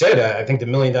as you said, I think the $1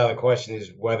 million question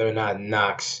is whether or not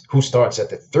Knox, who starts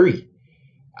at the 3.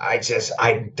 I just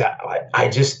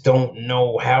don't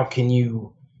know, how can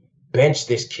you bench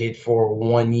this kid for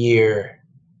 1 year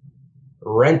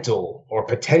rental or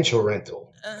potential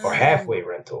rental or halfway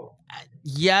rental?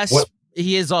 Yes,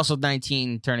 he is also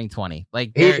 19, turning 20.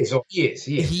 Like he is.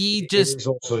 He is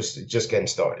also just getting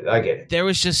started. I get it. There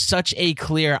was just such a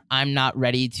clear, I'm not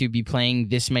ready to be playing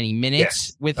this many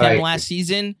minutes with him last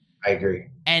season. I agree.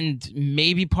 And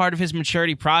maybe part of his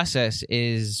maturity process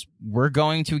is we're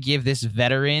going to give this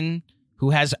veteran who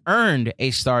has earned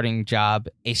a starting job,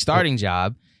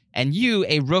 and you,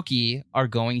 a rookie, are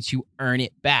going to earn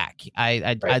it back.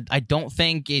 I don't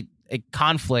think a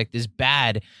conflict is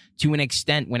bad to an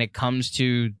extent when it comes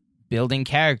to building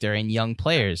character in young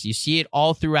players. You see it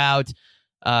all throughout.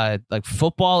 Like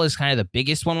football is kind of the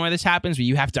biggest one where this happens, where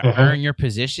you have to earn your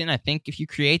position. I think if you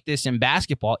create this in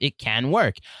basketball, it can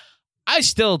work. I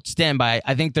still stand by,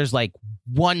 I think there's like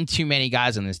one too many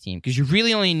guys on this team because you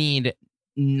really only need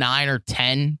 9 or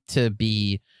 10 to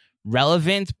be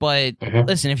relevant. But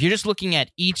listen, if you're just looking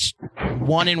at each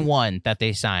 1-and-1 that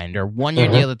they signed or 1 year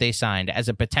deal that they signed as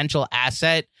a potential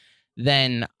asset,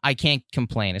 then I can't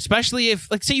complain. Especially if,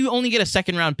 like, say you only get a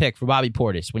 2nd round pick for Bobby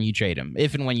Portis when you trade him,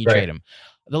 if and when you trade him.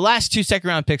 The last 2 2nd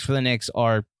round picks for the Knicks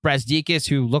are Brazdeikis,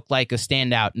 who looked like a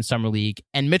standout in Summer League,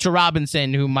 and Mitchell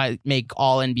Robinson, who might make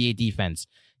all NBA defense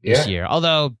this year.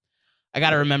 Although I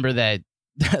got to remember that,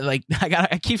 like,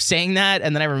 I keep saying that,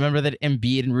 and then I remember that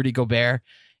Embiid and Rudy Gobert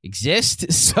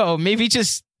exist. So maybe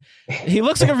just he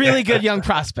looks like a really good young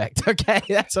prospect. Okay,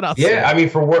 that's what I'll say. Yeah, I mean,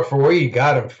 for where you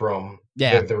got him from,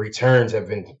 the returns have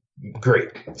been great.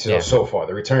 So far,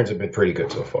 the returns have been pretty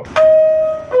good so far.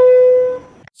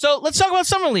 So let's talk about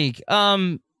Summer League.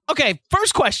 Okay,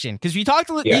 first question, because you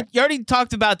already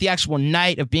talked about the actual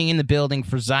night of being in the building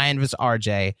for Zion vs.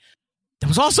 RJ. There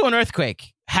was also an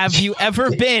earthquake. Have you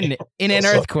ever been in an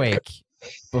earthquake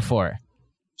before?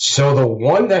 So the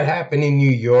one that happened in New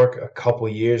York a couple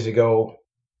years ago,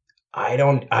 I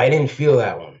didn't feel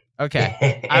that one.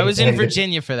 Okay. I was in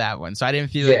Virginia for that one, so I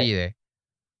didn't feel it either.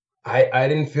 I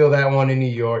didn't feel that one in New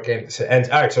York. And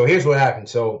all right, so here's what happened.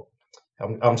 So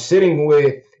I'm sitting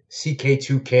with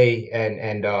CK2K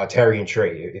and Terry and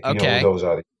Trey, if you know who those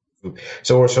are.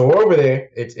 So we're over there.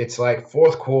 It's like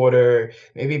fourth quarter,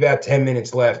 maybe about 10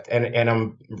 minutes left, and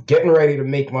I'm getting ready to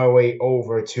make my way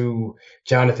over to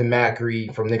Jonathan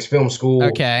Macri from Knicks Film School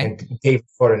and Dave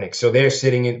Futternick. So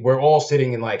we're all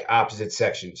sitting in like opposite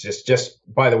sections. Just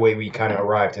by the way we kind of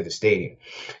arrived to the stadium.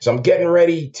 So I'm getting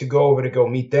ready to go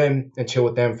meet them and chill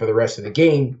with them for the rest of the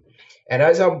game. And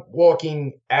as I'm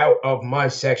walking out of my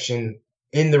section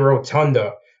in the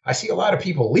rotunda, I see a lot of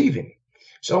people leaving.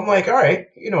 So I'm like, all right,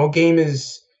 game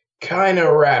is kind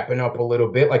of wrapping up a little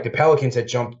bit. Like the Pelicans had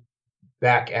jumped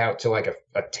back out to like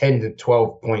a 10 to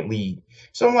 12 point lead.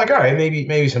 So I'm like, all right,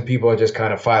 maybe some people are just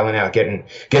kind of filing out, getting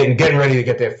ready to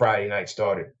get their Friday night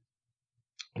started.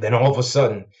 Then all of a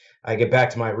sudden, I get back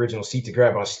to my original seat to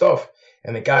grab my stuff,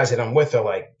 and the guys that I'm with are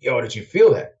like, yo, did you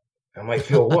feel that? I'm like,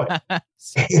 feel what?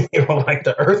 And they were like,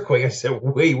 the earthquake. I said,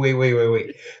 wait.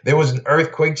 There was an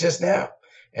earthquake just now.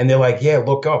 And they're like, yeah,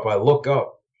 look up. I look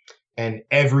up, and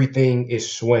everything is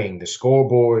swaying. The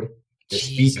scoreboard, the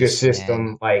speaker system,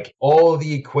 man. Like all of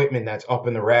the equipment that's up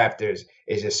in the rafters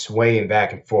is just swaying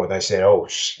back and forth. I said, oh,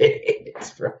 shit.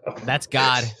 Bro. That's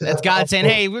God. That's God saying,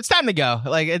 hey, it's time to go.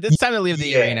 Like, it's time to leave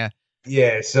the arena.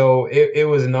 Yeah, so it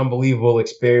was an unbelievable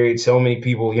experience. So many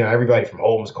people, everybody from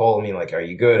home was calling me like, are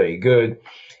you good? Are you good?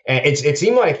 And it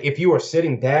seemed like if you were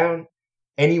sitting down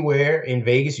anywhere in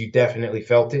Vegas, you definitely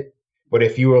felt it. But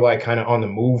if you were like kind of on the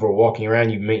move or walking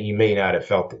around, you may not have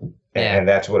felt it. And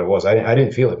that's what it was. I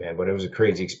didn't feel it, man, but it was a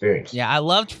crazy experience. Yeah, I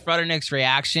loved Futternick's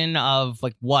reaction of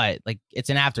like, what? Like, it's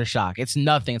an aftershock. It's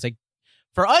nothing. It's like,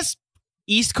 for us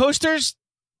East Coasters,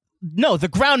 no, the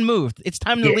ground moved. It's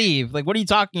time to leave. Like, what are you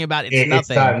talking about? It's nothing. It's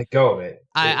time to go, man.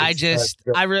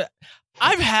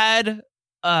 I've had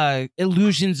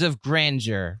illusions of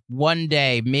grandeur one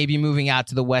day, maybe moving out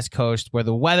to the West Coast where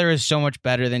the weather is so much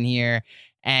better than here.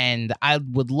 And I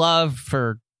would love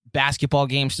for basketball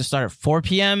games to start at 4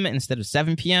 p.m. instead of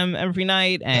 7 p.m. every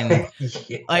night. And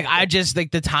like, I just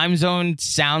like the time zone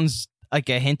sounds like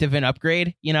a hint of an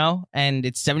upgrade, and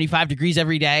it's 75 degrees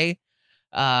every day.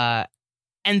 And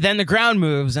then the ground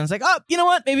moves and it's like, oh, you know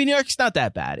what? Maybe New York's not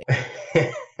that bad.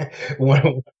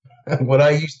 When I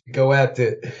used to go out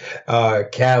to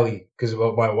Cali, because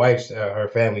my wife's her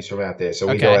family's from out there, so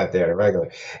we go out there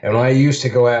regular. And when I used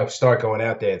to start going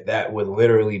out there, that would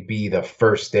literally be the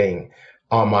first thing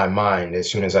on my mind as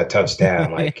soon as I touched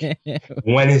down. Like,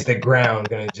 when is the ground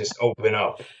gonna just open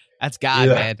up? That's God,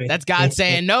 man. That's God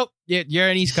saying, nope, you're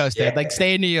an East Coaster. Yeah. Like,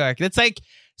 stay in New York. It's like,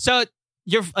 so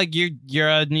you're a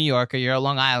New Yorker, you're a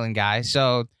Long Island guy.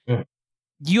 So,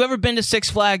 you ever been to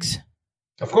Six Flags?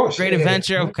 Of course. Great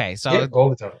Adventure. Yeah. Okay. So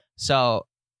all the time. So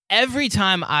every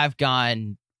time I've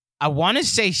gone, I want to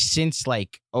say since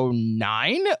like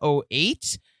 09,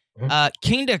 08,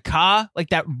 Kingda Ka, like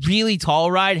that really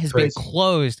tall ride has been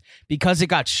closed because it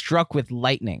got struck with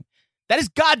lightning. That is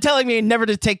God telling me never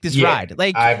to take this ride.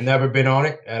 Like, I've never been on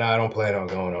it, and I don't plan on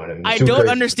going on it. I don't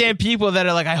understand people that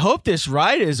are like, I hope this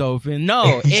ride is open.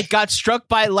 No, it got struck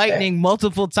by lightning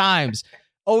multiple times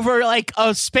over like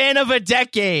a span of a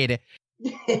decade.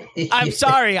 I'm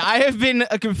sorry. I have been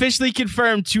officially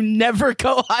confirmed to never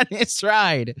go on this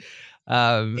ride.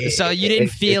 So you didn't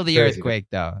feel the earthquake,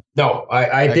 though? No,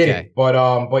 I didn't.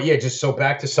 But yeah, just so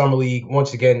back to Summer League.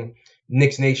 Once again,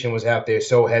 Knicks Nation was out there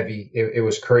so heavy. It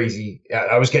was crazy.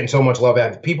 I was getting so much love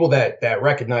out of people that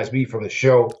recognized me from the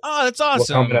show. Oh, that's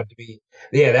awesome. Coming up to me.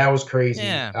 Yeah, that was crazy.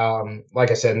 Yeah.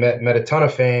 Like I said, met a ton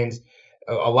of fans.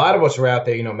 A lot of us were out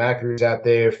there, Macri was out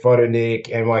there, Futternick,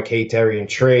 NYK, Terry, and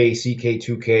Trey,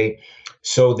 CK2K.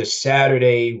 So the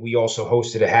Saturday, we also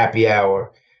hosted a happy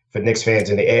hour for Knicks fans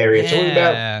in the area. So it was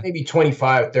about maybe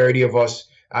 25, 30 of us.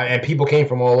 And people came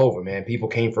from all over, man. People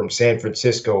came from San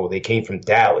Francisco. They came from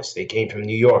Dallas. They came from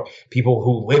New York. People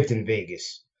who lived in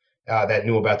Vegas that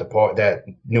knew about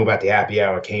the happy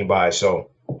hour came by. So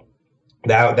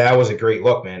that was a great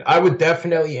look, man. I would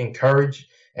definitely encourage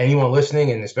anyone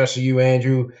listening, and especially you,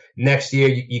 Andrew, next year,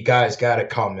 you guys got to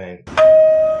come, man.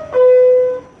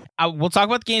 We'll talk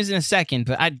about the games in a second,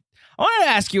 but I want to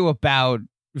ask you about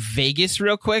Vegas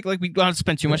real quick. Like, we don't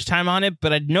spend too much time on it,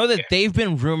 but I know that they've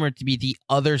been rumored to be the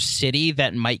other city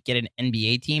that might get an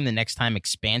NBA team the next time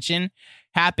expansion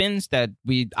happens. That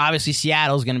obviously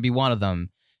Seattle's going to be one of them.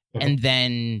 And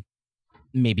then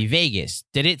maybe Vegas.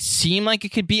 Did it seem like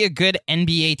it could be a good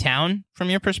NBA town from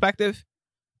your perspective?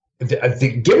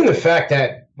 Given the fact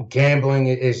that gambling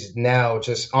is now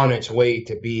just on its way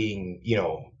to being,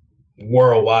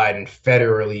 worldwide and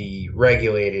federally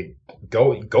regulated,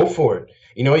 go for it.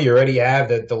 You already have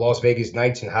the Las Vegas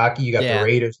Knights in hockey. You got the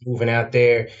Raiders moving out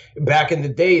there. Back in the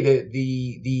day,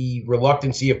 the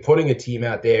reluctancy of putting a team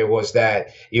out there was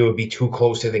that it would be too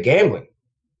close to the gambling.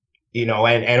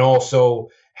 and also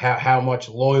how much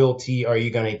loyalty are you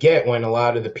going to get when a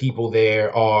lot of the people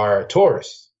there are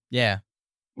tourists? Yeah.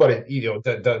 But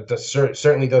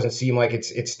certainly doesn't seem like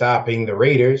it's stopping the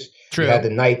Raiders. True. You had the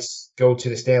Knights go to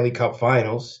the Stanley Cup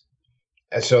Finals,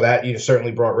 and so that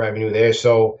certainly brought revenue there.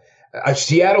 So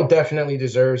Seattle definitely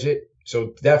deserves it.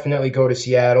 So definitely go to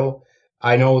Seattle.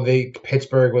 I know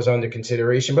Pittsburgh was under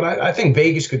consideration, but I think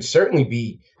Vegas could certainly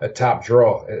be a top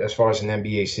draw as far as an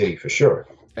NBA city for sure.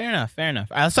 Fair enough. All right,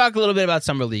 let's talk a little bit about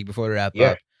Summer League before we wrap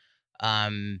up.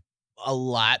 A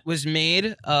lot was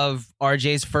made of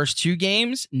RJ's first 2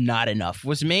 games. Not enough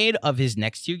was made of his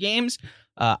next 2 games.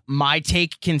 My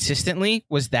take consistently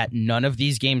was that none of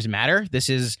these games matter. This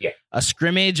is a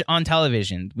scrimmage on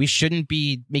television. We shouldn't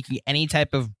be making any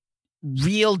type of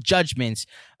real judgments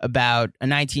about a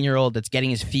 19-year-old that's getting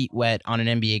his feet wet on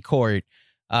an NBA court.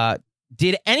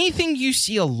 Did anything you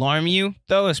see alarm you,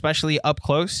 though, especially up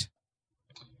close?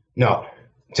 No.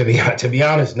 To be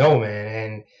honest, no, man.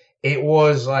 And it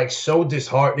was like so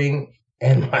disheartening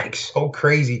and like so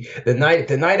crazy. The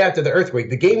night after the earthquake,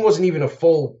 the game wasn't even a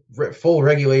full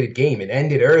regulated game. It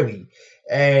ended early,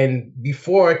 and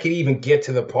before I could even get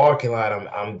to the parking lot,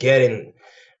 I'm getting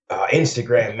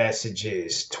Instagram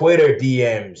messages, Twitter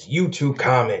DMs, YouTube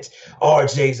comments.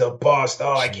 RJ's a bust.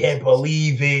 Oh, I can't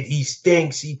believe it. He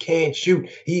stinks. He can't shoot.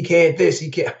 He can't this.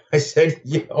 He can't. I said,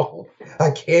 yo,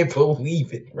 I can't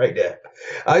believe it right now.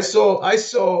 I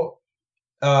saw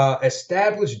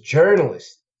established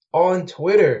journalists on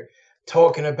Twitter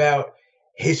talking about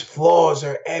his flaws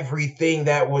are everything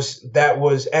that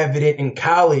was evident in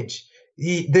college.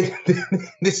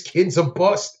 This kid's a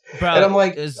bust. Bro, and I'm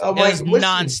like, it was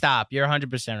nonstop. You're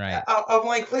 100% right. I'm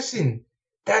like, listen,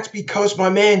 that's because my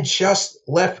man just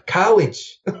left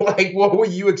college. Like, what were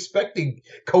you expecting?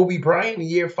 Kobe Bryant in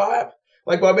year 5?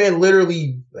 Like, my man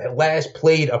literally last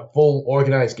played a full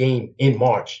organized game in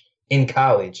March in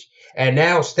college, and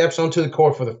now steps onto the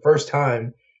court for the first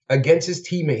time against his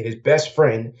teammate, his best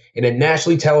friend, in a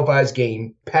nationally televised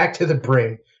game, packed to the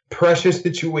brim, pressure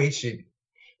situation.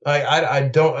 I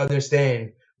don't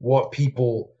understand what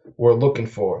people were looking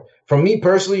for. From me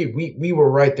personally, we were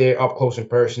right there up close and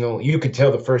personal. You could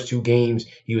tell the first 2 games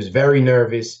he was very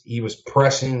nervous. He was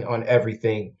pressing on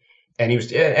everything, and it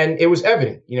was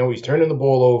evident. He was turning the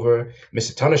ball over, missed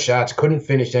a ton of shots, couldn't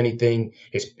finish anything.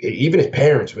 Even his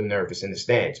parents were nervous in the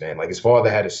stands, man. Like, his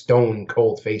father had a stone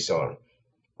cold face on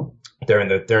him during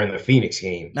the Phoenix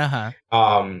game.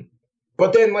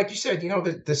 But then, like you said,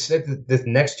 the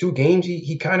next 2 games,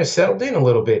 he kind of settled in a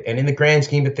little bit. And in the grand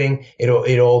scheme of things,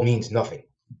 it all means nothing.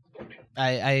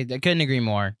 I couldn't agree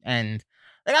more. And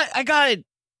I got it.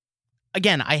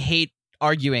 Again, I hate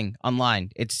arguing online.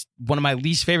 It's one of my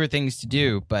least favorite things to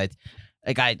do. But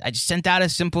like I just sent out a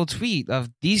simple tweet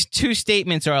of these 2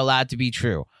 statements are allowed to be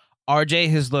true. RJ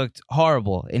has looked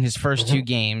horrible in his first 2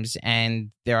 games,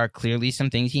 and there are clearly some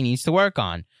things he needs to work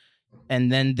on.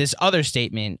 And then this other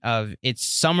statement of it's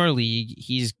summer league.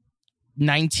 He's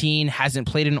 19, hasn't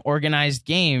played an organized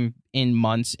game in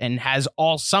months, and has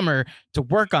all summer to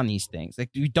work on these things. Like,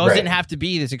 it doesn't have to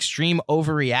be this extreme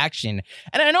overreaction.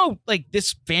 And I know, like,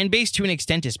 this fan base to an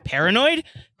extent is paranoid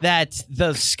that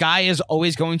the sky is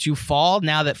always going to fall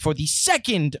now that for the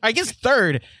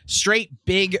third straight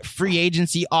big free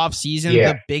agency offseason,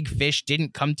 the big fish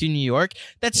didn't come to New York.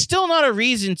 That's still not a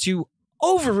reason to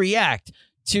overreact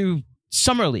to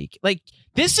summer league. Like,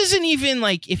 this isn't even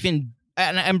like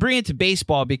and I'm bringing it to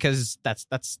baseball because that's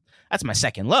my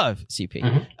second love, CP.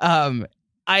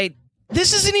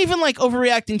 This isn't even like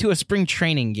overreacting to a spring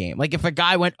training game. Like, if a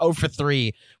guy went 0 for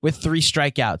 3 with 3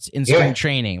 strikeouts in spring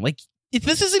training, like, if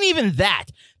this isn't even that.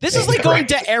 This is like going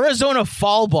to Arizona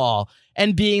fall ball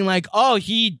and being like, oh,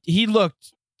 he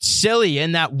looked silly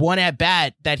in that one at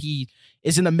bat that he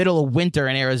is in the middle of winter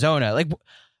in Arizona. Like,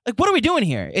 what are we doing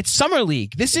here? It's summer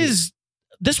league.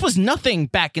 This was nothing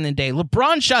back in the day.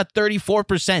 LeBron shot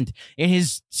 34% in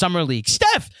his summer league.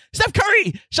 Steph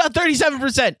Curry shot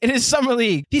 37% in his summer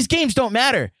league. These games don't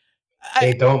matter.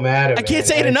 They don't matter. I can't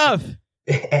say it enough.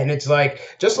 And it's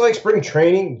like, just like spring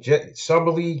training, summer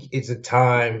league is a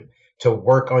time to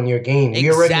work on your game.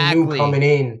 We already knew coming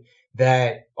in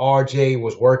that RJ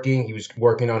was working. He was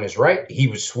working on his right. He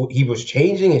was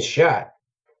changing his shot.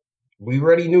 We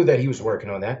already knew that he was working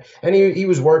on that. And he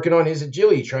was working on his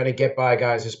agility, trying to get by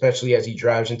guys, especially as he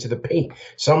drives into the paint.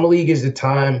 Summer league is the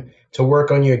time to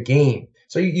work on your game.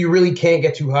 So you really can't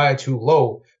get too high or too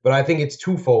low. But I think it's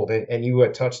twofold, and you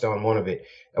had touched on one of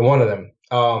them.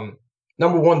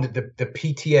 number one, the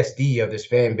PTSD of this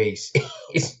fan base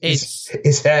is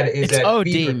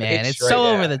OD, man. It's so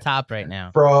over the top right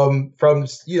now. From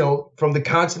the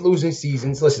constant losing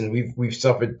seasons. Listen, we've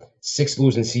suffered 6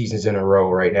 losing seasons in a row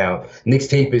right now. Knicks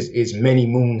tape is many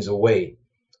moons away.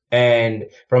 And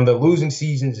from the losing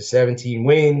seasons to 17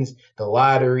 wins, the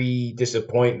lottery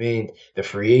disappointment, the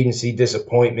free agency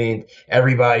disappointment,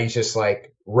 everybody's just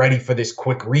like ready for this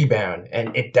quick rebound.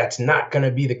 And that's not going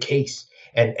to be the case.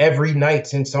 And every night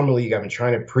since Summer League, I've been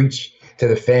trying to preach to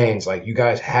the fans, like, you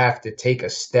guys have to take a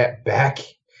step back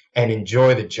and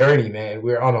enjoy the journey, man.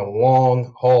 We're on a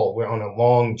long haul. We're on a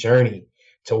long journey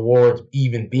towards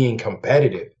even being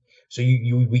competitive. So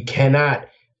we cannot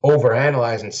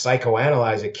overanalyze and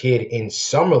psychoanalyze a kid in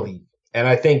Summer League. And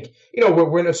I think,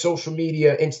 we're in a social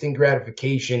media, instant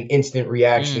gratification, instant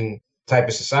reaction type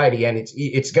of society. And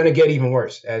it's going to get even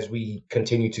worse as we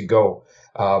continue to go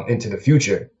into the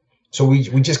future. So we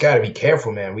just got to be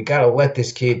careful, man. We got to let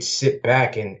this kid sit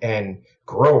back and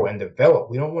grow and develop.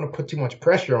 We don't want to put too much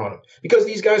pressure on him because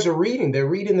these guys are reading. They're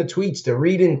reading the tweets. They're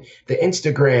reading the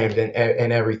Instagrams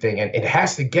and everything. And it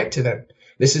has to get to them.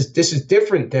 This is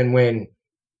different than when,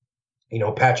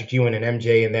 Patrick Ewing and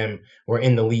MJ and them were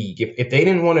in the league. If they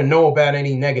didn't want to know about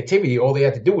any negativity, all they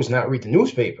had to do was not read the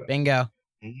newspaper. Bingo.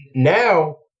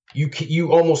 Now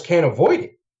you almost can't avoid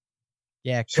it.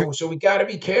 Yeah. So we got to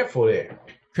be careful there.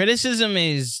 Criticism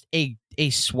is a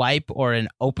swipe or an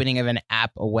opening of an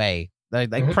app away.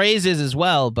 Like praises as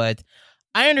well, but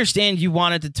I understand you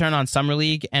wanted to turn on Summer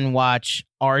League and watch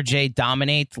RJ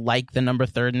dominate like the number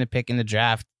 3rd in the pick in the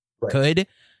draft could.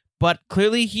 But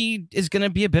clearly he is going to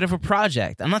be a bit of a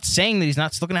project. I'm not saying that he's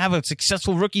not still going to have a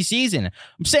successful rookie season.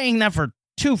 I'm saying that for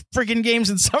 2 freaking games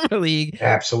in Summer League.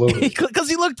 Absolutely. Because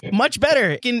he looked much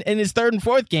better in his 3rd and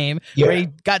 4th game, where he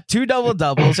got 2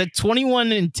 double-doubles, had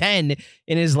 21 and 10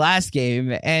 in his last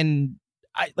game. And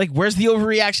where's the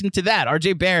overreaction to that?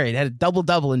 RJ Barrett had a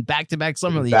double-double in back-to-back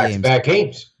Summer League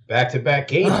games. Back-to-back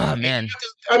games. Oh, man.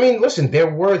 I mean, listen, there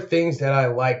were things that I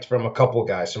liked from a couple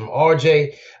guys. From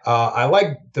RJ, I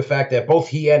liked the fact that both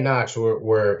he and Knox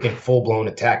were in full-blown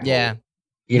attack mode.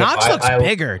 Knox looks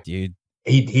bigger, dude.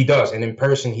 He does, and in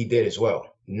person he did as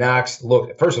well. Knox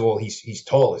first of all, he's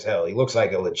tall as hell. He looks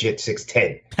like a legit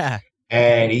 6'10".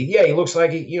 And he looks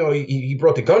like he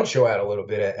brought the gun show out a little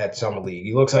bit at Summer League.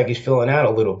 He looks like he's filling out a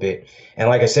little bit. And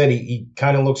like I said, he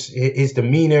kind of looks, his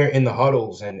demeanor in the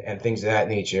huddles and things of that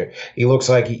nature, he looks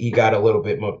like he got a little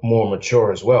bit more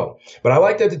mature as well. But I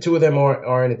like that the two of them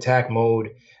are in attack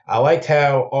mode. I liked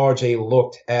how RJ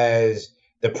looked as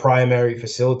the primary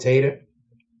facilitator.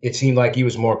 It seemed like he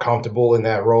was more comfortable in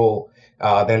that role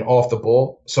than off the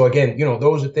ball. So again,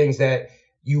 those are things that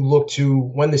you look to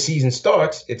when the season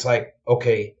starts. It's like,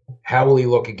 okay, how will he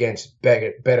look against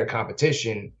better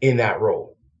competition in that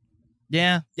role?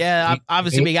 Yeah.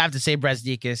 Obviously, we have to say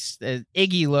Brazdeikis.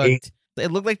 Iggy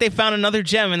it looked like they found another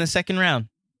gem in the 2nd round.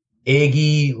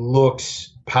 Iggy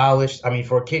looks polished. I mean,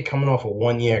 for a kid coming off a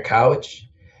 1-year college,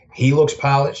 he looks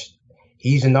polished.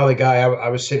 He's another guy. I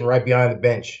was sitting right behind the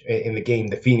bench in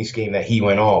the Phoenix game that he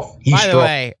went off. By the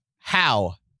way,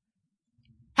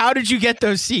 how did you get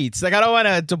those seats? Like, I don't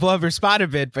want to blow up your spot a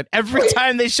bit, but every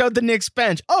time they showed the Knicks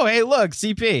bench, oh, hey, look,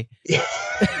 CP.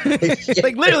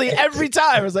 Like, literally every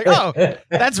time. I was like, oh,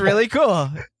 that's really cool.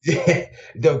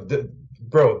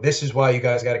 Bro, this is why you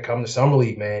guys got to come to Summer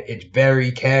League, man. It's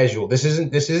very casual. This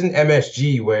isn't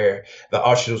MSG where the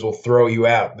ushers will throw you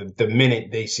out the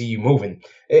minute they see you moving.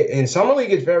 In Summer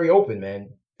League, it's very open, man.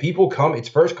 People come. It's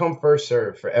first come, first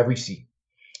serve for every seat.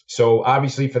 So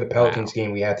obviously for the Pelicans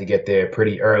game, we had to get there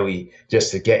pretty early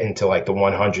just to get into like the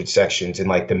 100 sections in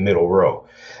like the middle row.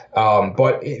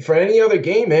 But for any other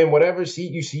game, man, whatever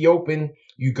seat you see open,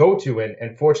 you go to.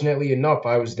 And fortunately enough,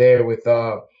 I was there with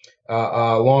a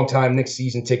longtime Knicks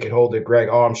season ticket holder, Greg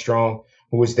Armstrong,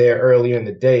 who was there earlier in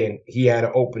the day, and he had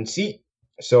an open seat.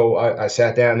 So I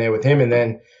sat down there with him. And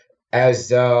then as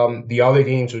the other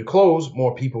games would close,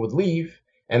 more people would leave.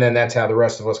 And then that's how the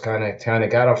rest of us kind of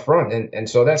got up front. And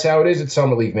so that's how it is at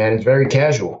Summer League, man. It's very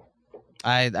casual.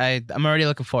 I'm already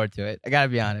looking forward to it. I got to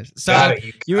be honest. So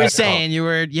you were saying you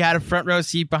had a front row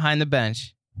seat behind the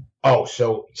bench. Oh,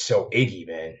 so Iggy,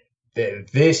 man.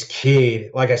 This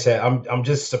kid, like I said, I'm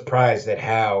just surprised at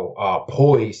how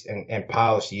poised and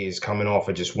polished he is coming off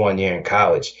of just 1 year in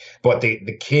college. But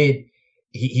the kid,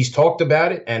 he's talked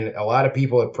about it, and a lot of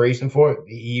people have praised him for it.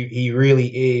 He really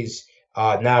is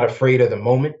not afraid of the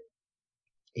moment.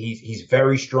 He's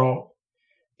very strong.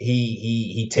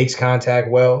 He takes contact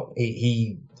well.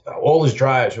 He all his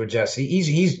drives were just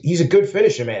he's a good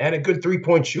finisher, man, and a good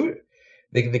 3-point shooter.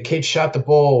 The kid shot the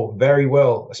ball very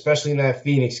well, especially in that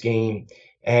Phoenix game.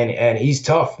 and he's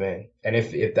tough, man. And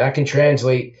if that can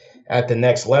translate at the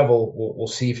next level, we'll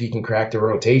see if he can crack the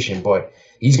rotation. But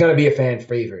he's going to be a fan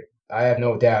favorite. I have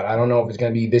no doubt. I don't know if it's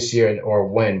going to be this year or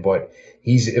when, but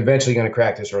he's eventually going to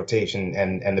crack this rotation,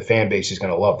 and the fan base is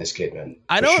going to love this kid, man.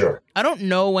 I don't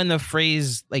know when the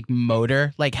phrase like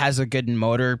motor, like has a good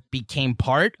motor, became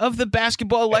part of the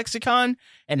basketball lexicon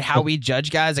and how we judge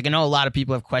guys. Like I know a lot of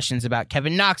people have questions about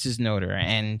Kevin Knox's motor,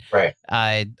 and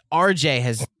RJ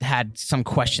has had some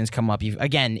questions come up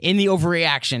again in the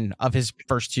overreaction of his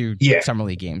first two summer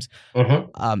league games.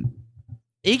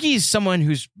 Iggy's someone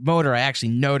whose motor I actually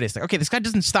noticed. Like, okay, this guy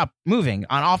doesn't stop moving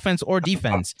on offense or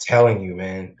defense. I'm telling you,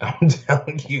 man. I'm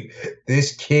telling you,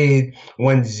 this kid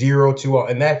went 0 to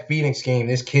in that Phoenix game.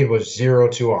 This kid was 0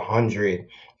 to 100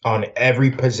 on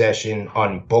every possession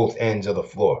on both ends of the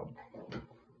floor.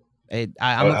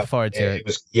 I'm looking forward to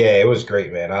it. It was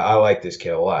great, man. I like this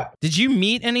kid a lot. Did you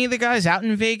meet any of the guys out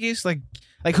in Vegas? Like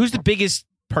who's the biggest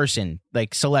person,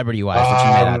 like celebrity-wise, that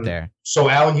you met out there? So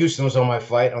Allen Houston was on my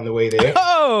flight on the way there.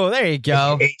 Oh, there you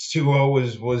go.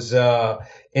 H2O was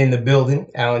in the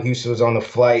building. Allen Houston was on the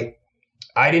flight.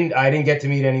 I didn't get to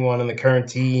meet anyone on the current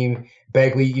team.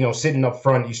 Begley, sitting up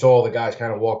front, you saw all the guys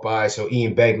kind of walk by. So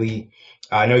Ian Begley,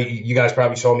 I know you guys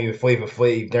probably saw me with Flavor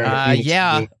Flav during the Phoenix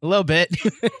game. A little bit.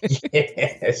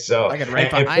 So I got right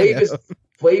behind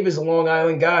Flav is a Long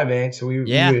Island guy, man. So we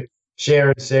were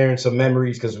sharing some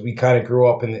memories because we kind of grew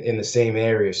up in the same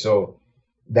area. So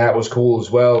that was cool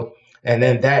as well. And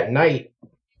then that night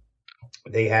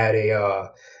they had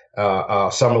a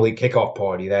summer league kickoff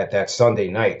party that Sunday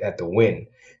night at the Wynn.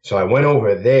 So I went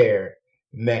over there,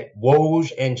 met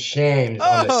Woj and Shams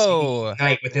on the same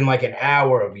night within like an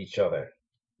hour of each other.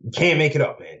 You can't make it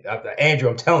up, man. Andrew,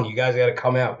 I'm telling you, guys got to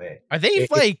come out, man. Are they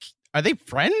are they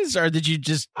friends, or did you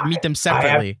just meet them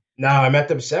separately? No, I met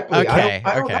them separately. Okay,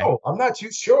 I don't know. I'm not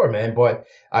too sure, man. But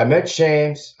I met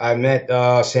Shams. I met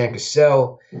Sam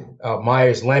Cassell.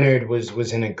 Myers Leonard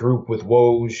was in a group with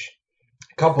Woj.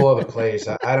 A couple other players.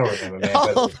 I don't remember, man.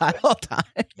 Hold on.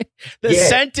 The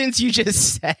sentence you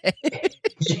just said.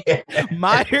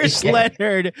 Myers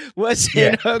Leonard was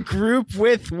in a group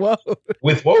with Woj.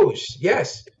 With Woj,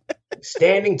 yes.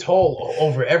 Standing tall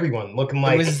over everyone, looking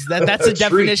like that's a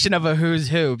definition of a who's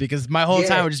who, because my whole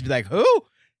time would just be like, who?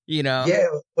 Yeah,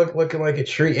 looking like a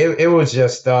tree. It was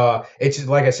just it's just,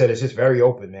 like I said, it's just very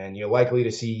open, man. You're likely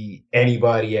to see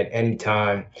anybody at any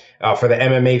time. For the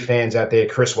MMA fans out there,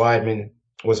 Chris Weidman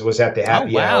was at the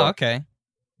happy hour. Okay.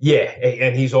 Yeah,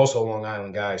 and he's also a Long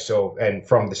Island guy, so and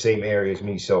from the same area as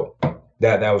me, so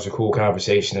that was a cool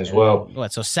conversation as well.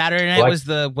 So Saturday night was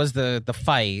the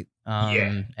fight,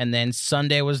 and then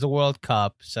Sunday was the World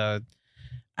Cup. So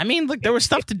I mean, look, there was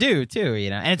stuff to do too,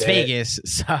 and it's Vegas,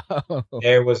 so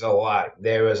there was a lot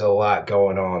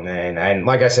going on, man. And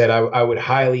like I said, I would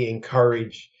highly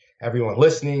encourage everyone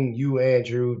listening, you,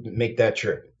 Andrew, make that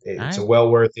trip. It's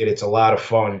well worth it. It's a lot of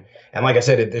fun. And like I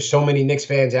said, there's so many Knicks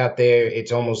fans out there.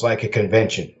 It's almost like a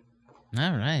convention.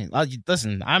 All right. Well,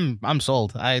 listen, I'm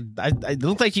sold. I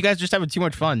look like you guys just having too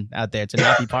much fun out there to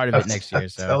not be part of it next year.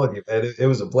 So I'm telling you, man, it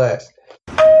was a blast.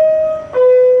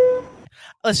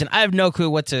 Listen, I have no clue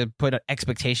what to put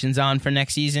expectations on for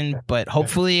next season, but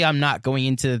hopefully I'm not going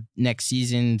into next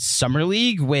season's summer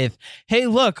league with, hey,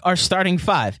 look, our starting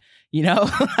five.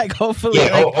 Like hopefully,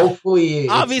 hopefully,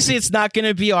 obviously it's not going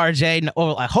to be RJ.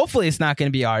 Or hopefully it's not going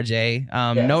to be RJ.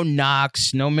 No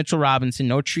Knox, no Mitchell Robinson,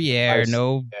 no Trier,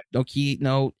 no Keith,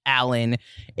 no Allen.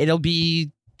 It'll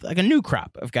be like a new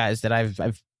crop of guys that I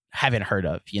haven't heard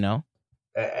of.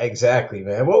 Exactly,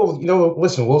 man. Well,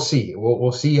 listen, we'll see.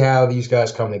 We'll see how these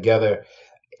guys come together.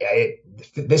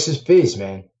 This is Fizz,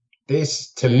 man.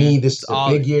 This is a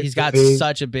big year. He's got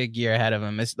such a big year ahead of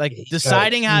him. It's like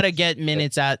deciding how to get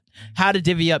minutes how to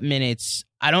divvy up minutes.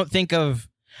 I don't think of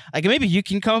like maybe you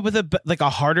can come up with a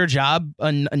harder job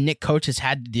a Knick coach has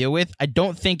had to deal with. I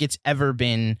don't think it's ever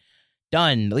been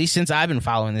done, at least since I've been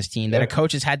following this team, that a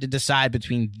coach has had to decide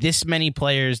between this many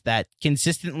players that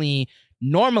consistently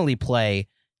normally play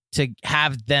to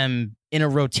have them in a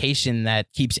rotation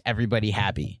that keeps everybody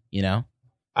happy,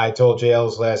 I told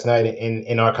JLs last night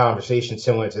in our conversation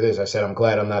similar to this, I said, I'm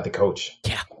glad I'm not the coach.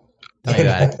 Yeah.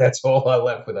 That's all I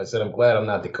left with. I said, I'm glad I'm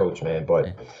not the coach, man.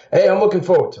 But, hey, I'm looking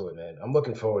forward to it, man. I'm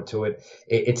looking forward to it.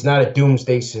 It's not a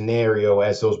doomsday scenario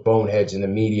as those boneheads in the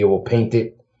media will paint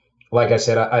it. Like I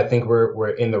said, I think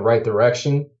we're in the right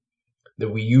direction,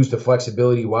 that we use the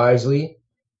flexibility wisely,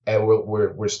 and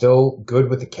we're still good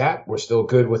with the cap. We're still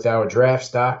good with our draft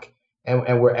stock.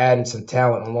 And we're adding some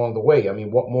talent along the way. I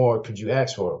mean, what more could you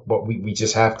ask for? But we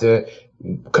just have to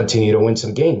continue to win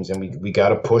some games. And we got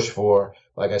to push for,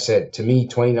 like I said, to me,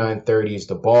 29-30 is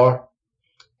the bar.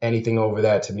 anything over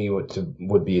that to me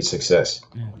would be a success.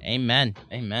 Amen.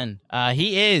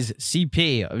 He is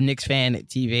CP of Knicks Fan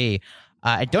TV.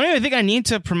 I don't even think I need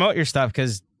to promote your stuff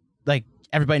because, like,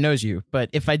 everybody knows you. But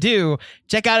if I do,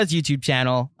 check out his YouTube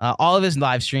channel, all of his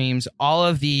live streams, all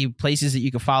of the places that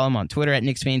you can follow him on Twitter at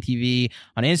Knicks Fan TV,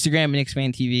 on Instagram at Knicks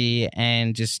Fan TV,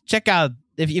 and just check out,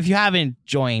 if you haven't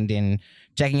joined in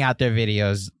checking out their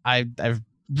videos, I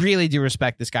really do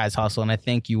respect this guy's hustle, and I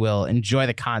think you will enjoy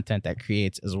the content that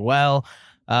creates as well.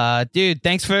 Dude,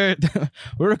 thanks for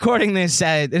we're recording this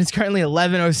it's currently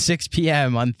 11:06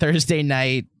 p.m. on Thursday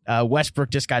night. Westbrook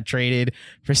just got traded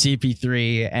for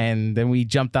CP3, and then we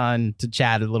jumped on to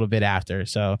chat a little bit after.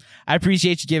 So I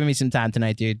appreciate you giving me some time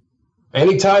tonight, dude.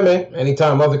 Anytime, man.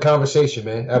 Anytime. Love the conversation,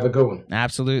 man. Have a good one.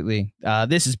 Absolutely.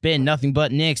 This has been Nothing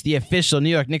But Knicks, the official New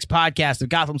York Knicks podcast of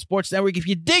Gotham Sports Network. If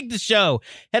you dig the show,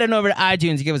 head on over to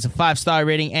iTunes and give us a 5-star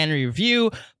rating and a review.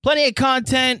 Plenty of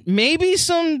content, maybe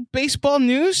some baseball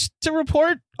news to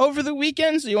report over the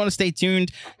weekend. So you want to stay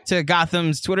tuned to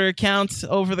Gotham's Twitter account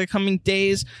over the coming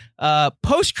days.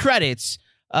 Post credits,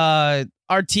 our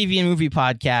TV and movie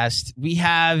podcast, we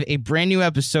have a brand new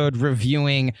episode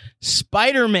reviewing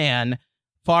Spider-Man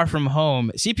Far From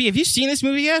Home. CP, have you seen this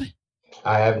movie yet?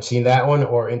 I haven't seen that one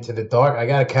or Into the Dark. I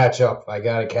got to catch up.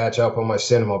 On my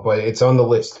cinema, but it's on the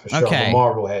list for sure. Okay. I'm a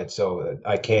Marvel head, so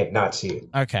I can't not see it.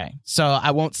 Okay. So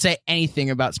I won't say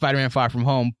anything about Spider-Man Far From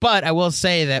Home, but I will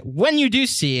say that when you do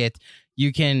see it,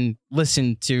 you can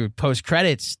listen to Post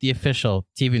Credits, the official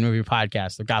TV and movie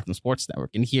podcast of Gotham Sports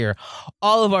Network, and hear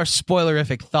all of our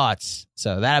spoilerific thoughts.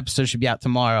 So that episode should be out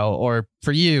tomorrow, or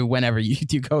for you, whenever you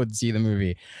do go and see the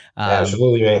movie.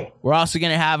 Absolutely, man. We're also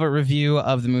going to have a review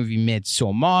of the movie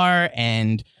Midsommar,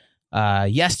 and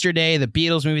yesterday, the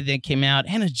Beatles movie that came out,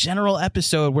 and a general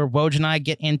episode where Woj and I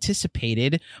get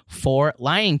anticipated for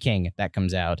Lion King that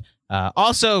comes out.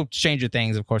 Also, Stranger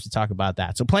Things, of course, to talk about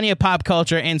that. So plenty of pop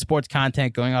culture and sports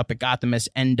content going up at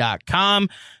GothamSN.com.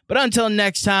 But until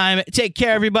next time, take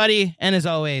care, everybody. And as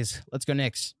always, let's go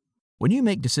Knicks. When you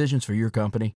make decisions for your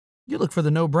company, you look for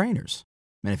the no-brainers.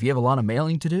 And if you have a lot of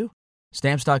mailing to do,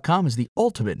 Stamps.com is the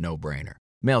ultimate no-brainer.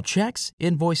 Mail checks,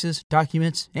 invoices,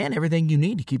 documents, and everything you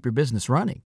need to keep your business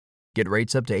running. Get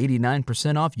rates up to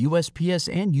 89% off USPS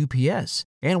and UPS.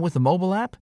 And with the mobile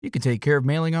app, you can take care of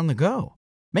mailing on the go.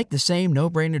 Make the same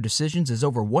no-brainer decisions as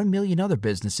over 1 million other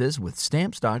businesses with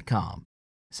Stamps.com.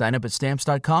 Sign up at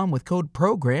Stamps.com with code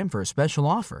PROGRAM for a special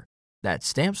offer. That's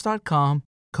Stamps.com,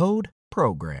 code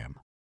PROGRAM.